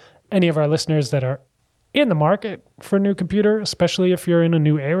any of our listeners that are in the market for a new computer, especially if you're in a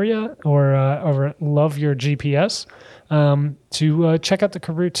new area or love your GPS, to check out the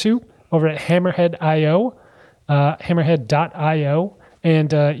Karoo 2 over at Hammerhead.io, hammerhead.io.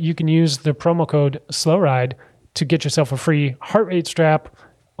 And you can use the promo code SLOWRIDE to get yourself a free heart rate strap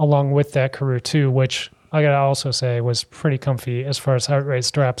along with that Karoo 2, which I got to also say was pretty comfy as far as heart rate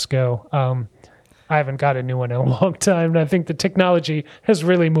straps go. I haven't got a new one in a long time, and I think the technology has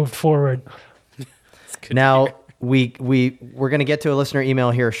really moved forward. Now, we're going to get to a listener email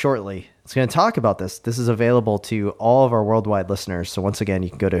here shortly. It's going to talk about this. This is available to all of our worldwide listeners. So once again, you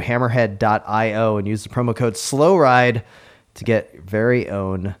can go to hammerhead.io and use the promo code SLOWRIDE to get your very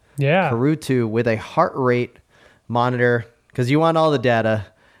own Karoo 2 with a heart rate monitor, because you want all the data,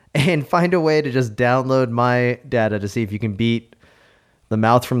 and find a way to just download my data to see if you can beat the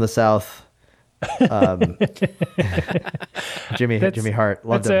Mouth from the South. Jimmy Hart,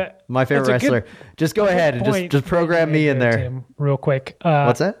 loved him. My favorite wrestler. Just go ahead and just program me in there, Tim, real quick.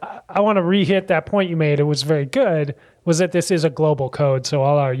 What's that? I want to re-hit that point you made. It was very good. Was that this is a global code, so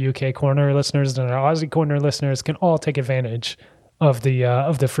all our UK corner listeners and our Aussie corner listeners can all take advantage of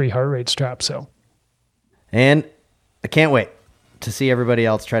the free heart rate strap. So, and I can't wait to see everybody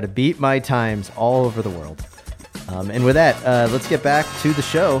else try to beat my times all over the world. And with that, let's get back to the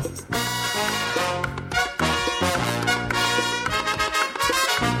show.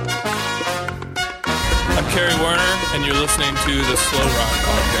 I'm Kerry Werner, and you're listening to the Slow Ride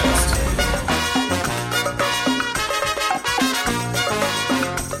Podcast.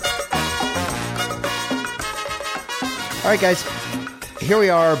 All right, guys, here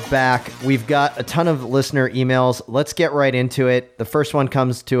we are back. We've got a ton of listener emails. Let's get right into it. The first one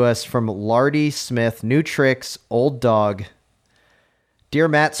comes to us from Lardy Smith, New Tricks, Old Dog. Dear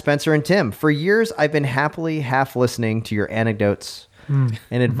Matt, Spencer, and Tim, for years I've been happily half listening to your anecdotes and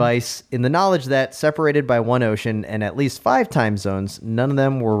advice in the knowledge that separated by one ocean and at least 5 time zones, none of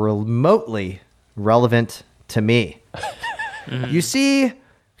them were remotely relevant to me. You see,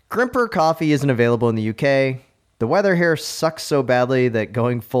 Grimper coffee isn't available in the UK. The weather here sucks so badly that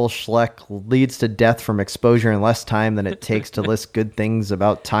going full Schleck leads to death from exposure in less time than it takes to list good things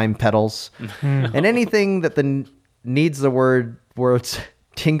about time pedals. And anything that needs the words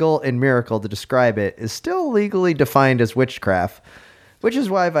tingle and miracle to describe it is still legally defined as witchcraft, which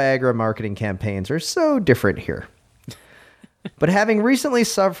is why Viagra marketing campaigns are so different here. But having recently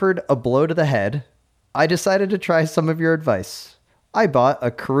suffered a blow to the head, I decided to try some of your advice. I bought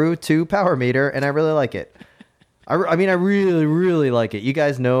a Karoo 2 power meter, and I really like it. I mean, I really, really like it. You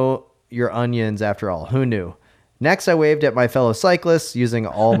guys know your onions after all. Who knew? Next, I waved at my fellow cyclists using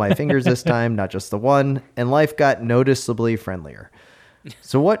all my fingers this time, not just the one, and life got noticeably friendlier.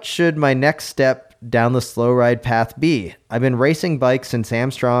 So what should my next step down the slow ride path be? I've been racing bikes since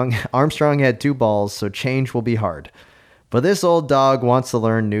Armstrong had 2 balls, so change will be hard. But this old dog wants to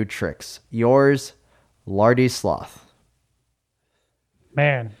learn new tricks. Yours, Lardy Sloth.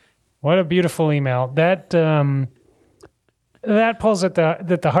 Man, what a beautiful email. That pulls at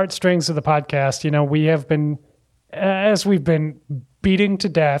the heartstrings of the podcast. You know, we have been, as we've been beating to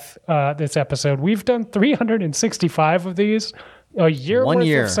death this episode, we've done 365 of these, a year worth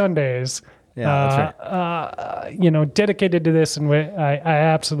of Sundays. Yeah, that's right. Dedicated to this, and I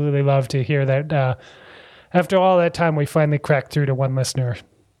absolutely love to hear that. After all that time, we finally cracked through to one listener.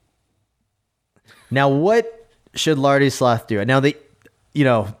 Now, what should Lardy Sloth do? Now,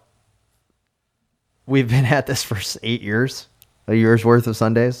 we've been at this for 8 years, a year's worth of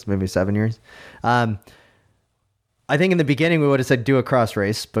Sundays, maybe 7 years. I think in the beginning we would have said do a cross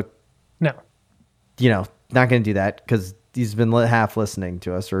race, but no, not going to do that because he's been half listening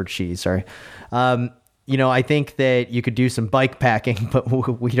to us, or she, sorry. I think that you could do some bike packing, but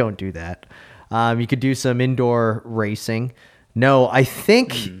we don't do that. You could do some indoor racing. No, I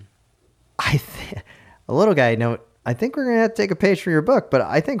think a little guy note. I think we're going to have to take a page from your book, but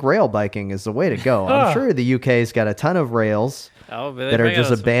I think rail biking is the way to go. I'm sure the UK's got a ton of rails that are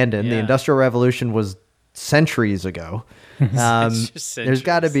just abandoned. Yeah. The Industrial Revolution was centuries ago. There's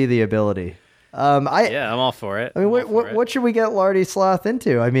got to be the ability. I'm all for it. I mean, what should we get Lardy Sloth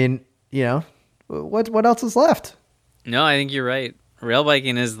into? I mean, what else is left? No, I think you're right. Rail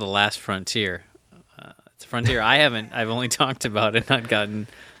biking is the last frontier. It's a frontier I've only talked about and not gotten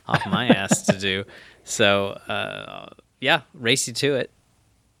off my ass to do. So, race you to it.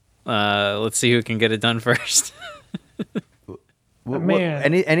 Let's see who can get it done first.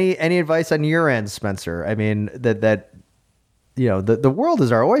 Man. Any advice on your end, Spencer? I mean, the world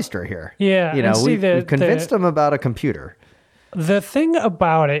is our oyster here. Yeah. We've convinced them about a computer. The thing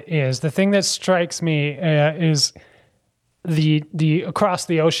about it is, the thing that strikes me is the across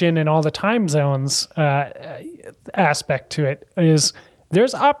the ocean and all the time zones aspect to it is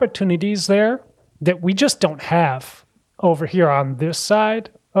there's opportunities there that we just don't have over here on this side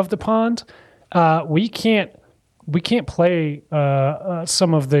of the pond. We can't play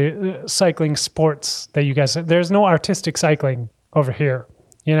some of the cycling sports that you guys. There's no artistic cycling over here.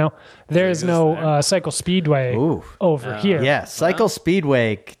 There's no cycle speedway over here. Yeah, cycle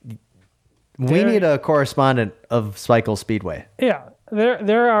speedway. We need a correspondent of cycle speedway. Yeah,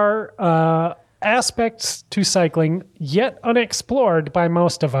 there are aspects to cycling yet unexplored by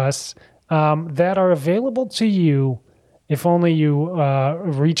most of us. That are available to you if only you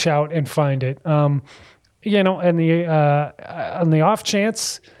reach out and find it. And on the off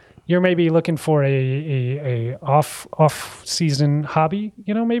chance you're maybe looking for a off season hobby,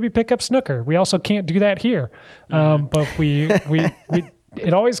 maybe pick up snooker. We also can't do that here, but we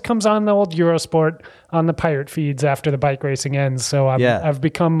it always comes on the old Eurosport on the pirate feeds after the bike racing ends. So I've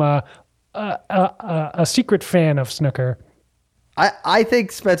become a secret fan of snooker. I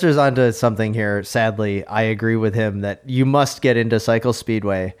think Spencer's onto something here. Sadly, I agree with him that you must get into cycle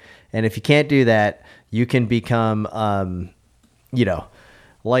speedway. And if you can't do that, you can become,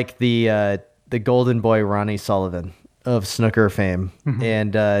 like the golden boy Ronnie Sullivan of snooker fame,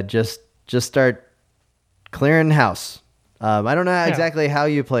 and just start clearing house. I don't know exactly how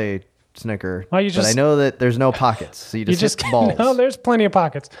you play snooker, but I know that there's no pockets. So you just hit balls. No, there's plenty of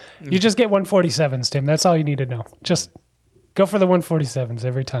pockets. You just get 147s, Tim. That's all you need to know. Just go for the 147s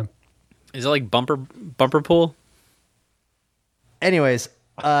every time. Is it like bumper pool? Anyways,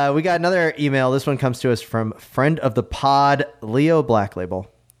 we got another email. This one comes to us from friend of the pod, Leo Black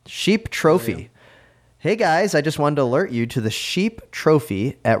Label. Sheep Trophy. Hey guys, I just wanted to alert you to the Sheep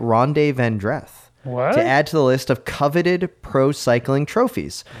Trophy at Ronde Vendreth. What? To add to the list of coveted pro cycling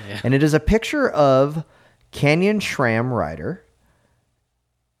trophies. Yeah. And it is a picture of Canyon SRAM rider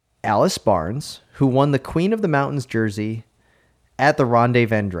Alice Barnes, who won the Queen of the Mountains jersey at the Ronde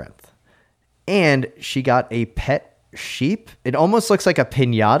Vendreth. And she got a pet sheep. It almost looks like a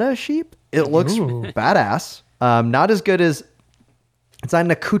piñata sheep. It looks badass. Not as good as, it's not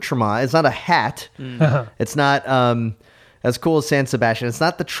an accoutrement. It's not a hat. It's not as cool as San Sebastian. It's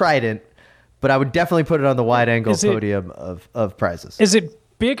not the trident, but I would definitely put it on the wide angle podium of prizes. Is it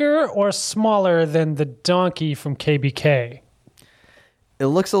bigger or smaller than the donkey from KBK? It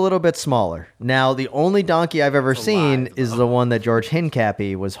looks a little bit smaller. Now, the only donkey I've ever seen is the one that George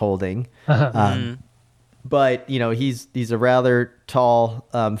Hincapie was holding. But, you know, he's a rather tall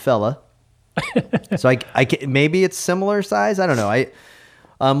fella. So maybe it's similar size. I don't know.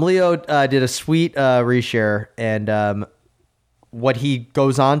 Leo did a sweet reshare, and what he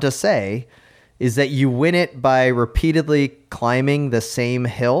goes on to say is that you win it by repeatedly climbing the same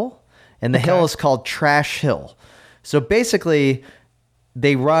hill, and the hill is called Trash Hill. So basically,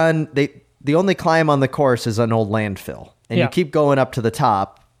 the only climb on the course is an old landfill, and you keep going up to the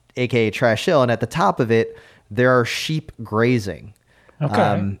top, aka Trash Hill, and at the top of it there are sheep grazing.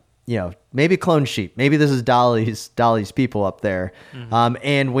 Okay. You know, maybe clone sheep. Maybe this is Dolly's people up there.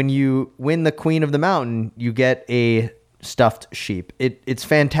 And when you win the Queen of the Mountain, you get a stuffed sheep. It's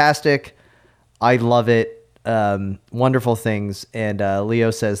fantastic. I love it. Wonderful things. And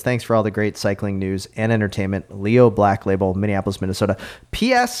Leo says, thanks for all the great cycling news and entertainment. Leo Black Label, Minneapolis, Minnesota.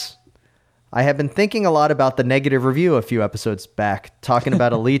 P.S. I have been thinking a lot about the negative review a few episodes back, talking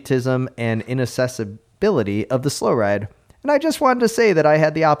about elitism and inaccessibility of the slow ride. And I just wanted to say that I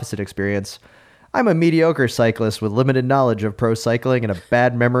had the opposite experience. I'm a mediocre cyclist with limited knowledge of pro cycling and a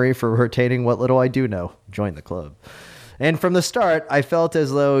bad memory for retaining what little I do know. Join the club. And from the start, I felt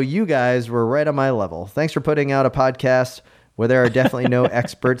as though you guys were right on my level. Thanks for putting out a podcast where there are definitely no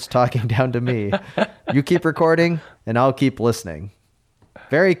experts talking down to me. You keep recording, and I'll keep listening.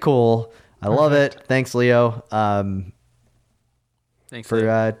 Very cool. I love it. Thanks, Leo, Thanks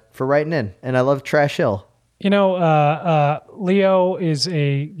for writing in. And I love Trash Hill. You know, Leo is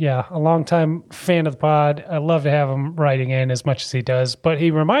a longtime fan of the pod. I love to have him writing in as much as he does, but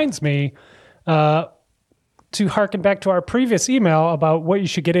he reminds me to harken back to our previous email about what you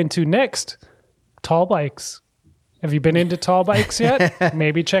should get into next. Tall bikes. Have you been into tall bikes yet?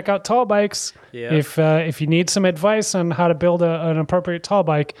 Maybe check out Tall Bikes. Yeah. If you need some advice on how to build an appropriate tall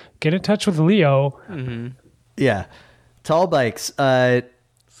bike, get in touch with Leo. Yeah. Tall bikes.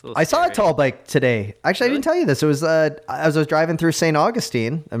 I saw a tall bike today. Actually, I didn't tell you this. It was as I was driving through St.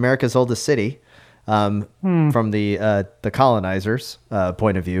 Augustine, America's oldest city, from the colonizers'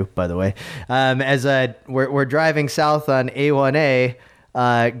 point of view, by the way. As we're driving south on A1A,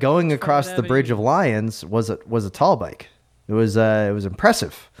 going across the Bridge of Lions was a tall bike. It was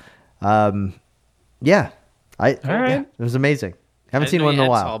impressive. It was amazing. Haven't seen one in a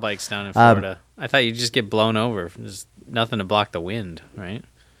while. Tall bikes down in Florida. I thought you'd just get blown over. There's nothing to block the wind, right?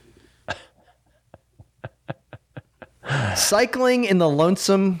 Cycling in the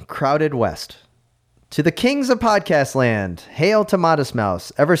lonesome, crowded West. To the kings of podcast land, hail to Modest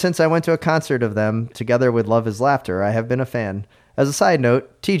Mouse. Ever since I went to a concert of them, together with Love is Laughter, I have been a fan. As a side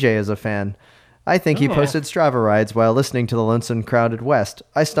note, TJ is a fan. I think he posted Strava rides while listening to the lonesome, crowded West.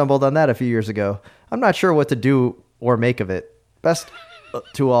 I stumbled on that a few years ago. I'm not sure what to do or make of it. Best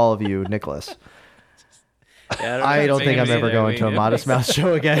to all of you, Nicholas. Yeah, I don't think I'm ever going to a Modest Mouse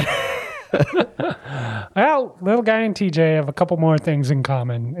show again. Well, little guy and TJ have a couple more things in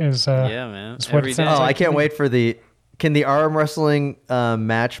common. Yeah, man. Is what it sounds like I can't wait for can the arm wrestling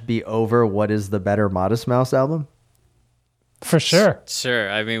match be over What is the Better Modest Mouse album? For sure.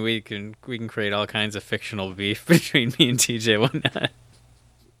 Sure. I mean, we can create all kinds of fictional beef between me and TJ. Why not?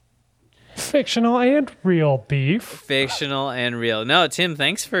 Fictional and real beef. Fictional and real. No, Tim,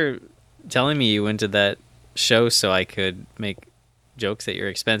 thanks for telling me you went to that show so I could make jokes at your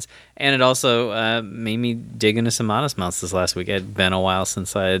expense. And it also made me dig into some Modest Mouse this last week. It had been a while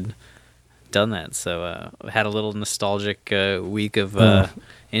since I'd done that. So I had a little nostalgic week of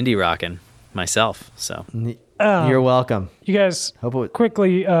indie rocking myself. So You're welcome. You guys,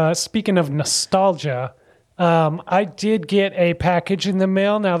 quickly, speaking of nostalgia, I did get a package in the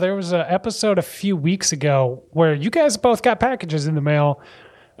mail. Now, there was an episode a few weeks ago where you guys both got packages in the mail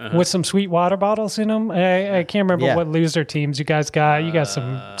with some sweet water bottles in them. I can't remember what loser teams you guys got. You got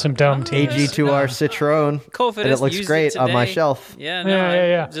some dumb teams. AG2R Citron. Cofidis, and it looks great on my shelf.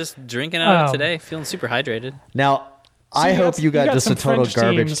 Yeah, I'm just drinking out of it today, feeling super hydrated. Now, I hope you got just a total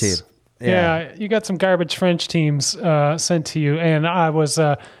garbage team. Yeah, you got some garbage French teams sent to you, and I was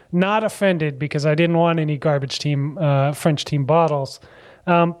not offended because I didn't want any garbage team French team bottles.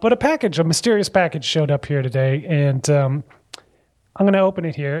 But a mysterious package showed up here today, and I'm going to open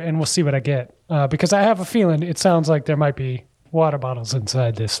it here, and we'll see what I get. Because I have a feeling it sounds like there might be water bottles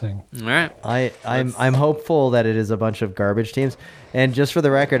inside this thing. All right. I'm hopeful that it is a bunch of garbage teams. And just for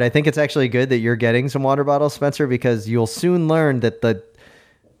the record, I think it's actually good that you're getting some water bottles, Spencer, because you'll soon learn that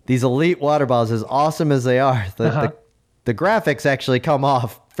these elite water bottles, as awesome as they are, the graphics actually come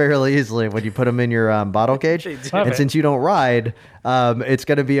off fairly easily when you put them in your bottle cage. And since you don't ride, it's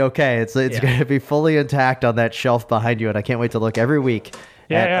going to be okay. It's going to be fully intact on that shelf behind you. And I can't wait to look every week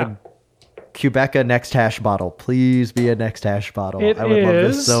at a Quebeca Next Hash bottle. Please be a Next Hash bottle. I would love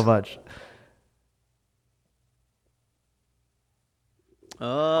this so much. Oh,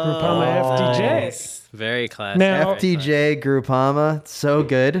 Groupama FDJ. nice. Very classic. Now- FDJ Groupama, so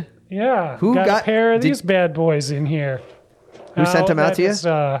good. Yeah. Who got got- a pair of did- these bad boys in here? Who sent them out to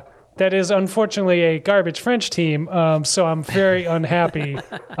you? That is unfortunately a garbage French team, so I'm very unhappy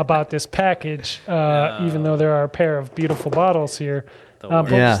about this package, even though there are a pair of beautiful bottles here. But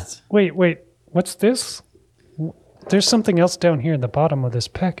Yeah. Wait, what's this? There's something else down here in the bottom of this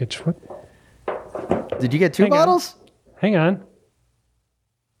package. What? Did you get two Hang on. bottles? Hang on.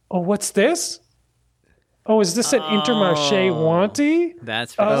 Oh, what's this? Oh, is this an Intermarché Wanty?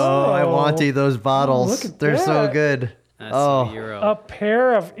 That's Oh, I Oh. want those bottles. look at They're so that. good. that's Oh. a Euro. A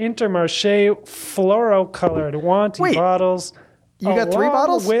pair of Intermarché fluoro-colored Wanty Wait, bottles. you got 3 along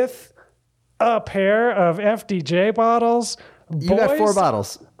bottles? with a pair of FDJ bottles. You got 4 Boys,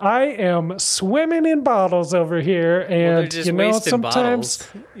 bottles. I am swimming in bottles over here, Well, they're and just you know wasted sometimes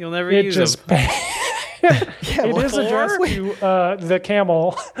bottles. You'll never it use just them. it is addressed to the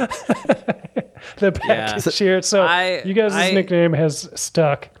camel, the package here. So you guys' nickname has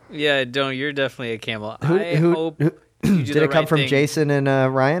stuck. Yeah, don't. You're definitely a camel. I Who- hope who- you do Did the it come right from thing. Jason and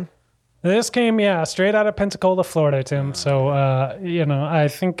Ryan? This came, straight out of Pensacola, Florida, Tim. So, I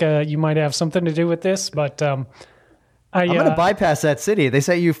think you might have something to do with this, but I'm going to bypass that city. They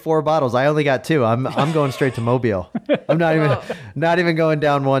sent you 4 bottles. I only got 2. I'm going straight to Mobile. I'm not even going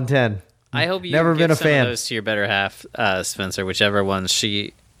down 110. I hope you Never give been a some fan. of those to your better half, Spencer, whichever one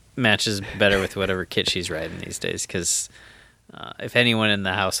she matches better with whatever kit she's riding these days. Because if anyone in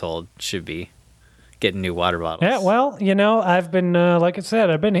the household should be getting new water bottles. Yeah, well, I've been, like I said,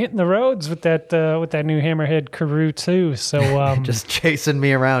 I've been hitting the roads with that new Hammerhead Karoo too. So Just chasing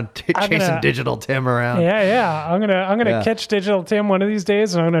me around, chasing gonna- Digital Tim around. yeah, I'm gonna Yeah. catch Digital Tim one of these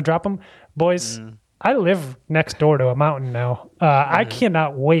days, and I'm gonna drop him, boys. I live next door to a mountain now. I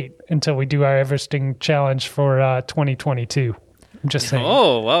cannot wait until we do our Everesting challenge for 2022. I'm just saying.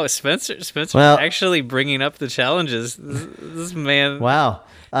 Oh, wow. Spencer Well- actually bringing up the challenges. This man. Wow.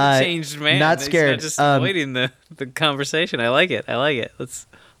 Changed man. Not He's scared. just avoiding the conversation. I like it. Let's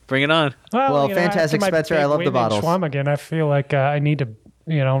bring it on. Well, after fantastic, my Spencer. big I love the win in bottles. Schwam again, I feel like I need to,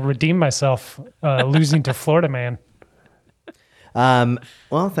 redeem myself, losing to Florida Man.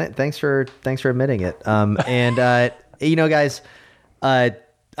 Well, thanks for admitting it. And guys,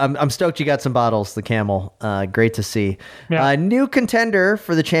 I'm stoked you got some bottles. The Camel, great to see. Yeah. New contender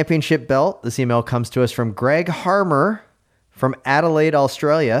for the championship belt. This email comes to us from Greg Harmer from Adelaide,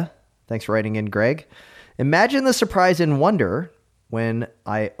 Australia. Thanks for writing in, Greg. Imagine the surprise and wonder when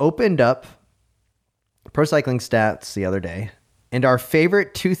I opened up Pro Cycling Stats the other day, and our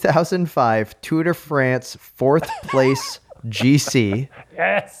favorite 2005 Tour de France 4th place GC,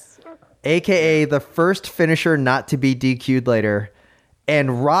 Yes. aka the first finisher not to be DQ'd later,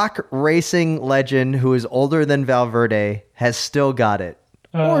 and rock racing legend who is older than Valverde has still got it,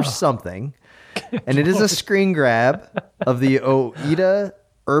 or something. And it is a screen grab of the Oita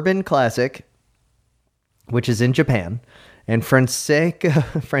Urban Classic, which is in Japan, and Francisco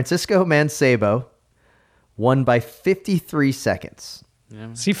Mancebo won by 53 seconds.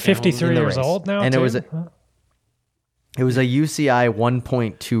 Is he 53 in the years race. old now? And too? it was a UCI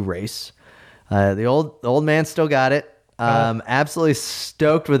 1.2 race. The old man still got it. Absolutely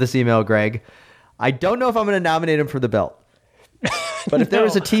stoked with this email, Greg. I don't know if I'm going to nominate him for the belt, but if there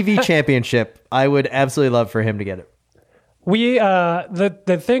was a TV championship, I would absolutely love for him to get it. We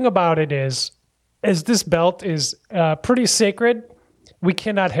the thing about it is this belt is pretty sacred. We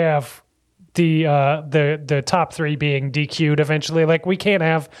cannot have the top 3 being DQ'd eventually. Like, we can't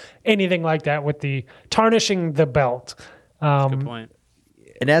have anything like that with the tarnishing the belt. Good point.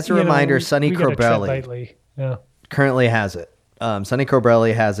 And as a reminder, Sonny we gotta tread Corbelli lightly. Yeah. currently has it. Sonny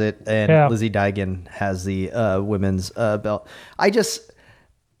Corbelli has it, and Yeah. Lizzie Digan has the women's belt.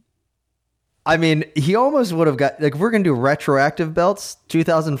 He almost would have got, like, we're going to do retroactive belts,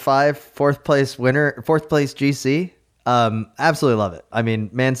 2005 fourth place GC. Absolutely love it.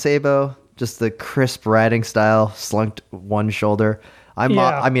 Mancebo, just the crisp riding style, slunked one shoulder.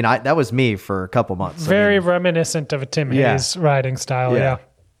 That was me for a couple months. Very reminiscent of a Tim Yeah. Hayes riding style. Yeah.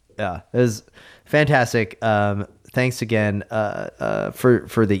 Yeah, it was fantastic. Thanks again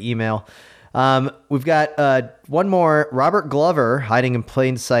for the email. We've got one more. Robert Glover, hiding in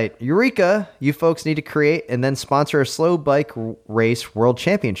plain sight. Eureka! You folks need to create and then sponsor a slow bike race world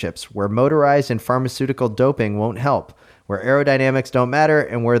championships where motorized and pharmaceutical doping won't help, where aerodynamics don't matter,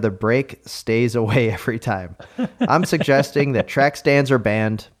 and where the brake stays away every time. I'm suggesting that track stands are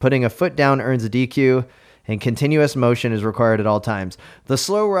banned, putting a foot down earns a DQ, and continuous motion is required at all times. The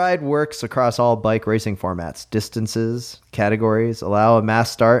slow ride works across all bike racing formats, distances, categories, allow a mass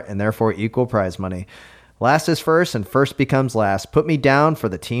start, and therefore equal prize money. Last is first, and first becomes last. Put me down for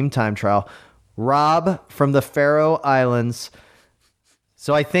the team time trial. Rob from the Faroe Islands.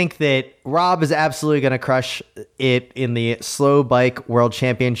 So I think that Rob is absolutely going to crush it in the slow bike world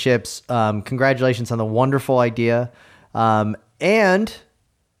championships. Congratulations on the wonderful idea. And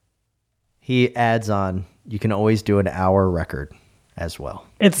he adds on, you can always do an hour record as well.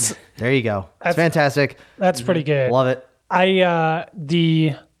 There you go. It's fantastic. That's pretty good. Love it.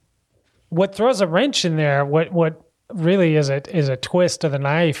 What throws a wrench in there, what really is a twist of the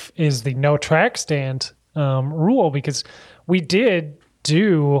knife, is the no track stand rule, because we did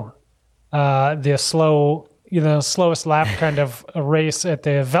do the slowest lap kind of a race at the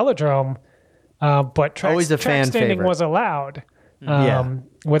velodrome, but track standing favorite. was allowed. Yeah.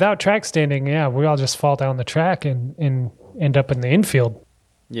 Without track standing, we all just fall down the track and end up in the infield.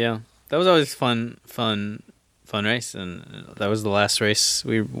 Yeah, that was always fun race, and that was the last race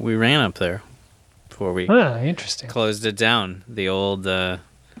we ran up there before we interesting. closed it down. The old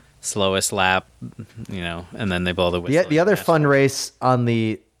slowest lap, and then they blow the whistle. The other fun race on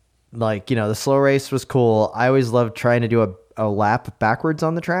the slow race was cool. I always loved trying to do a lap backwards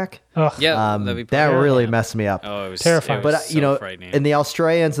on the track. Ugh. Yeah, that really messed me up. Oh, it was terrifying. It was But so frightening. and the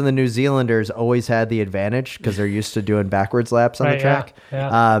Australians and the New Zealanders always had the advantage because they're used to doing backwards laps on the Right, track.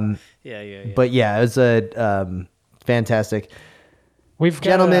 yeah. Yeah. But yeah, it was a fantastic. We've got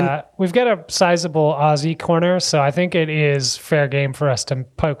Gentlemen. a sizable Aussie corner, so I think it is fair game for us to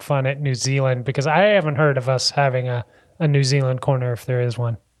poke fun at New Zealand, because I haven't heard of us having a New Zealand corner, if there is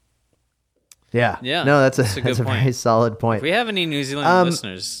one. Yeah. Yeah, No, that's a good point. very solid point. If we have any New Zealand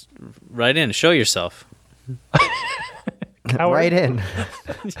listeners, write in, show yourself. Coward. Right in.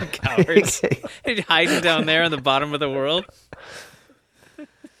 Cowards. Hiding down there in the bottom of the world.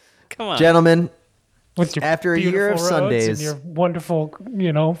 Come on. Gentlemen, With your After a year of beautiful roads and Sundays. your wonderful,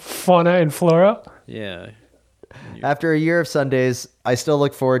 fauna and flora. Yeah. after a year of Sundays, I still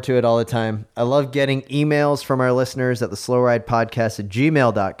look forward to it all the time. I love getting emails from our listeners at the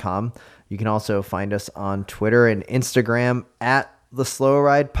slowridepodcast@gmail.com. You can also find us on Twitter and Instagram at the Slow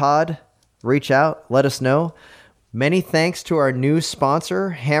Ride Pod. Reach out, let us know. Many thanks to our new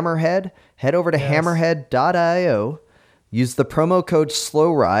sponsor, Hammerhead. Head over to hammerhead.io. Use the promo code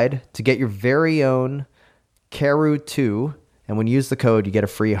SLOWRIDE to get your very own Karoo 2. And when you use the code, you get a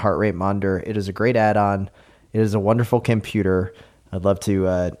free heart rate monitor. It is a great add-on. It is a wonderful computer. I'd love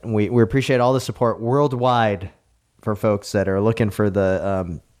to. We appreciate all the support worldwide for folks that are looking for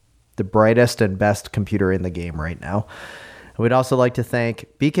the brightest and best computer in the game right now. We'd also like to thank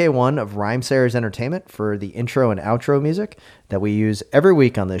BK1 of Rhymesayers Entertainment for the intro and outro music that we use every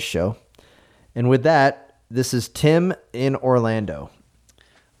week on this show. And with that, this is Tim in Orlando.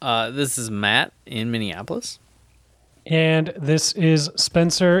 This is Matt in Minneapolis. And this is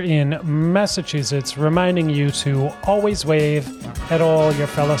Spencer in Massachusetts, reminding you to always wave at all your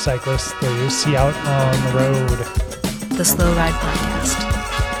fellow cyclists that you see out on the road. The Slow Ride Podcast.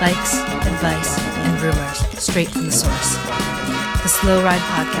 Bikes, advice, and rumors straight from the source.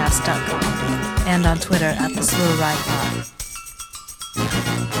 TheSlowRidePodcast.com and on Twitter at The Slow Ride Pod.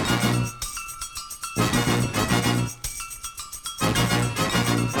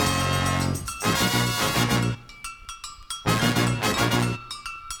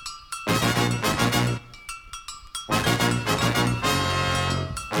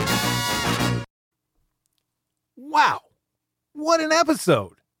 Wow. What an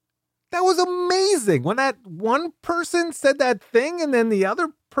episode. That was amazing. When that one person said that thing and then the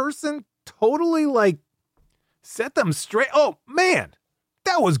other person totally set them straight. Oh, man,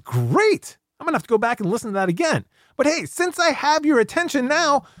 that was great. I'm going to have to go back and listen to that again. But hey, since I have your attention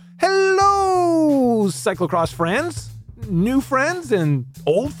now, hello, cyclocross friends, new friends and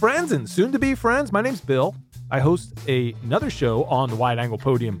old friends and soon-to-be friends. My name's Bill. I host another show on the Wide Angle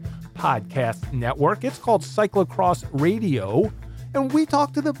Podium podcast network. It's called Cyclocross Radio. And we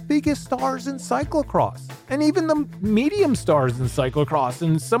talk to the biggest stars in cyclocross and even the medium stars in cyclocross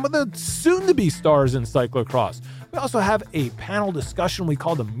and some of the soon-to-be stars in cyclocross. We also have a panel discussion we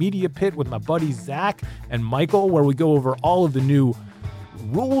call the Media Pit with my buddies Zach and Michael, where we go over all of the new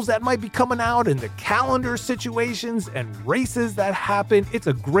rules that might be coming out and the calendar situations and races that happen. It's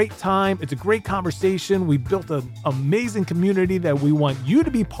a great time. It's a great conversation. We built an amazing community that we want you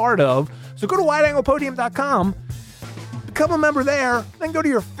to be part of. So go to wideanglepodium.com, become a member there, then go to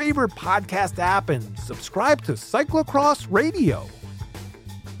your favorite podcast app and subscribe to Cyclocross Radio.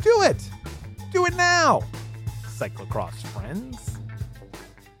 Do it. Do it now. Cyclocross friends.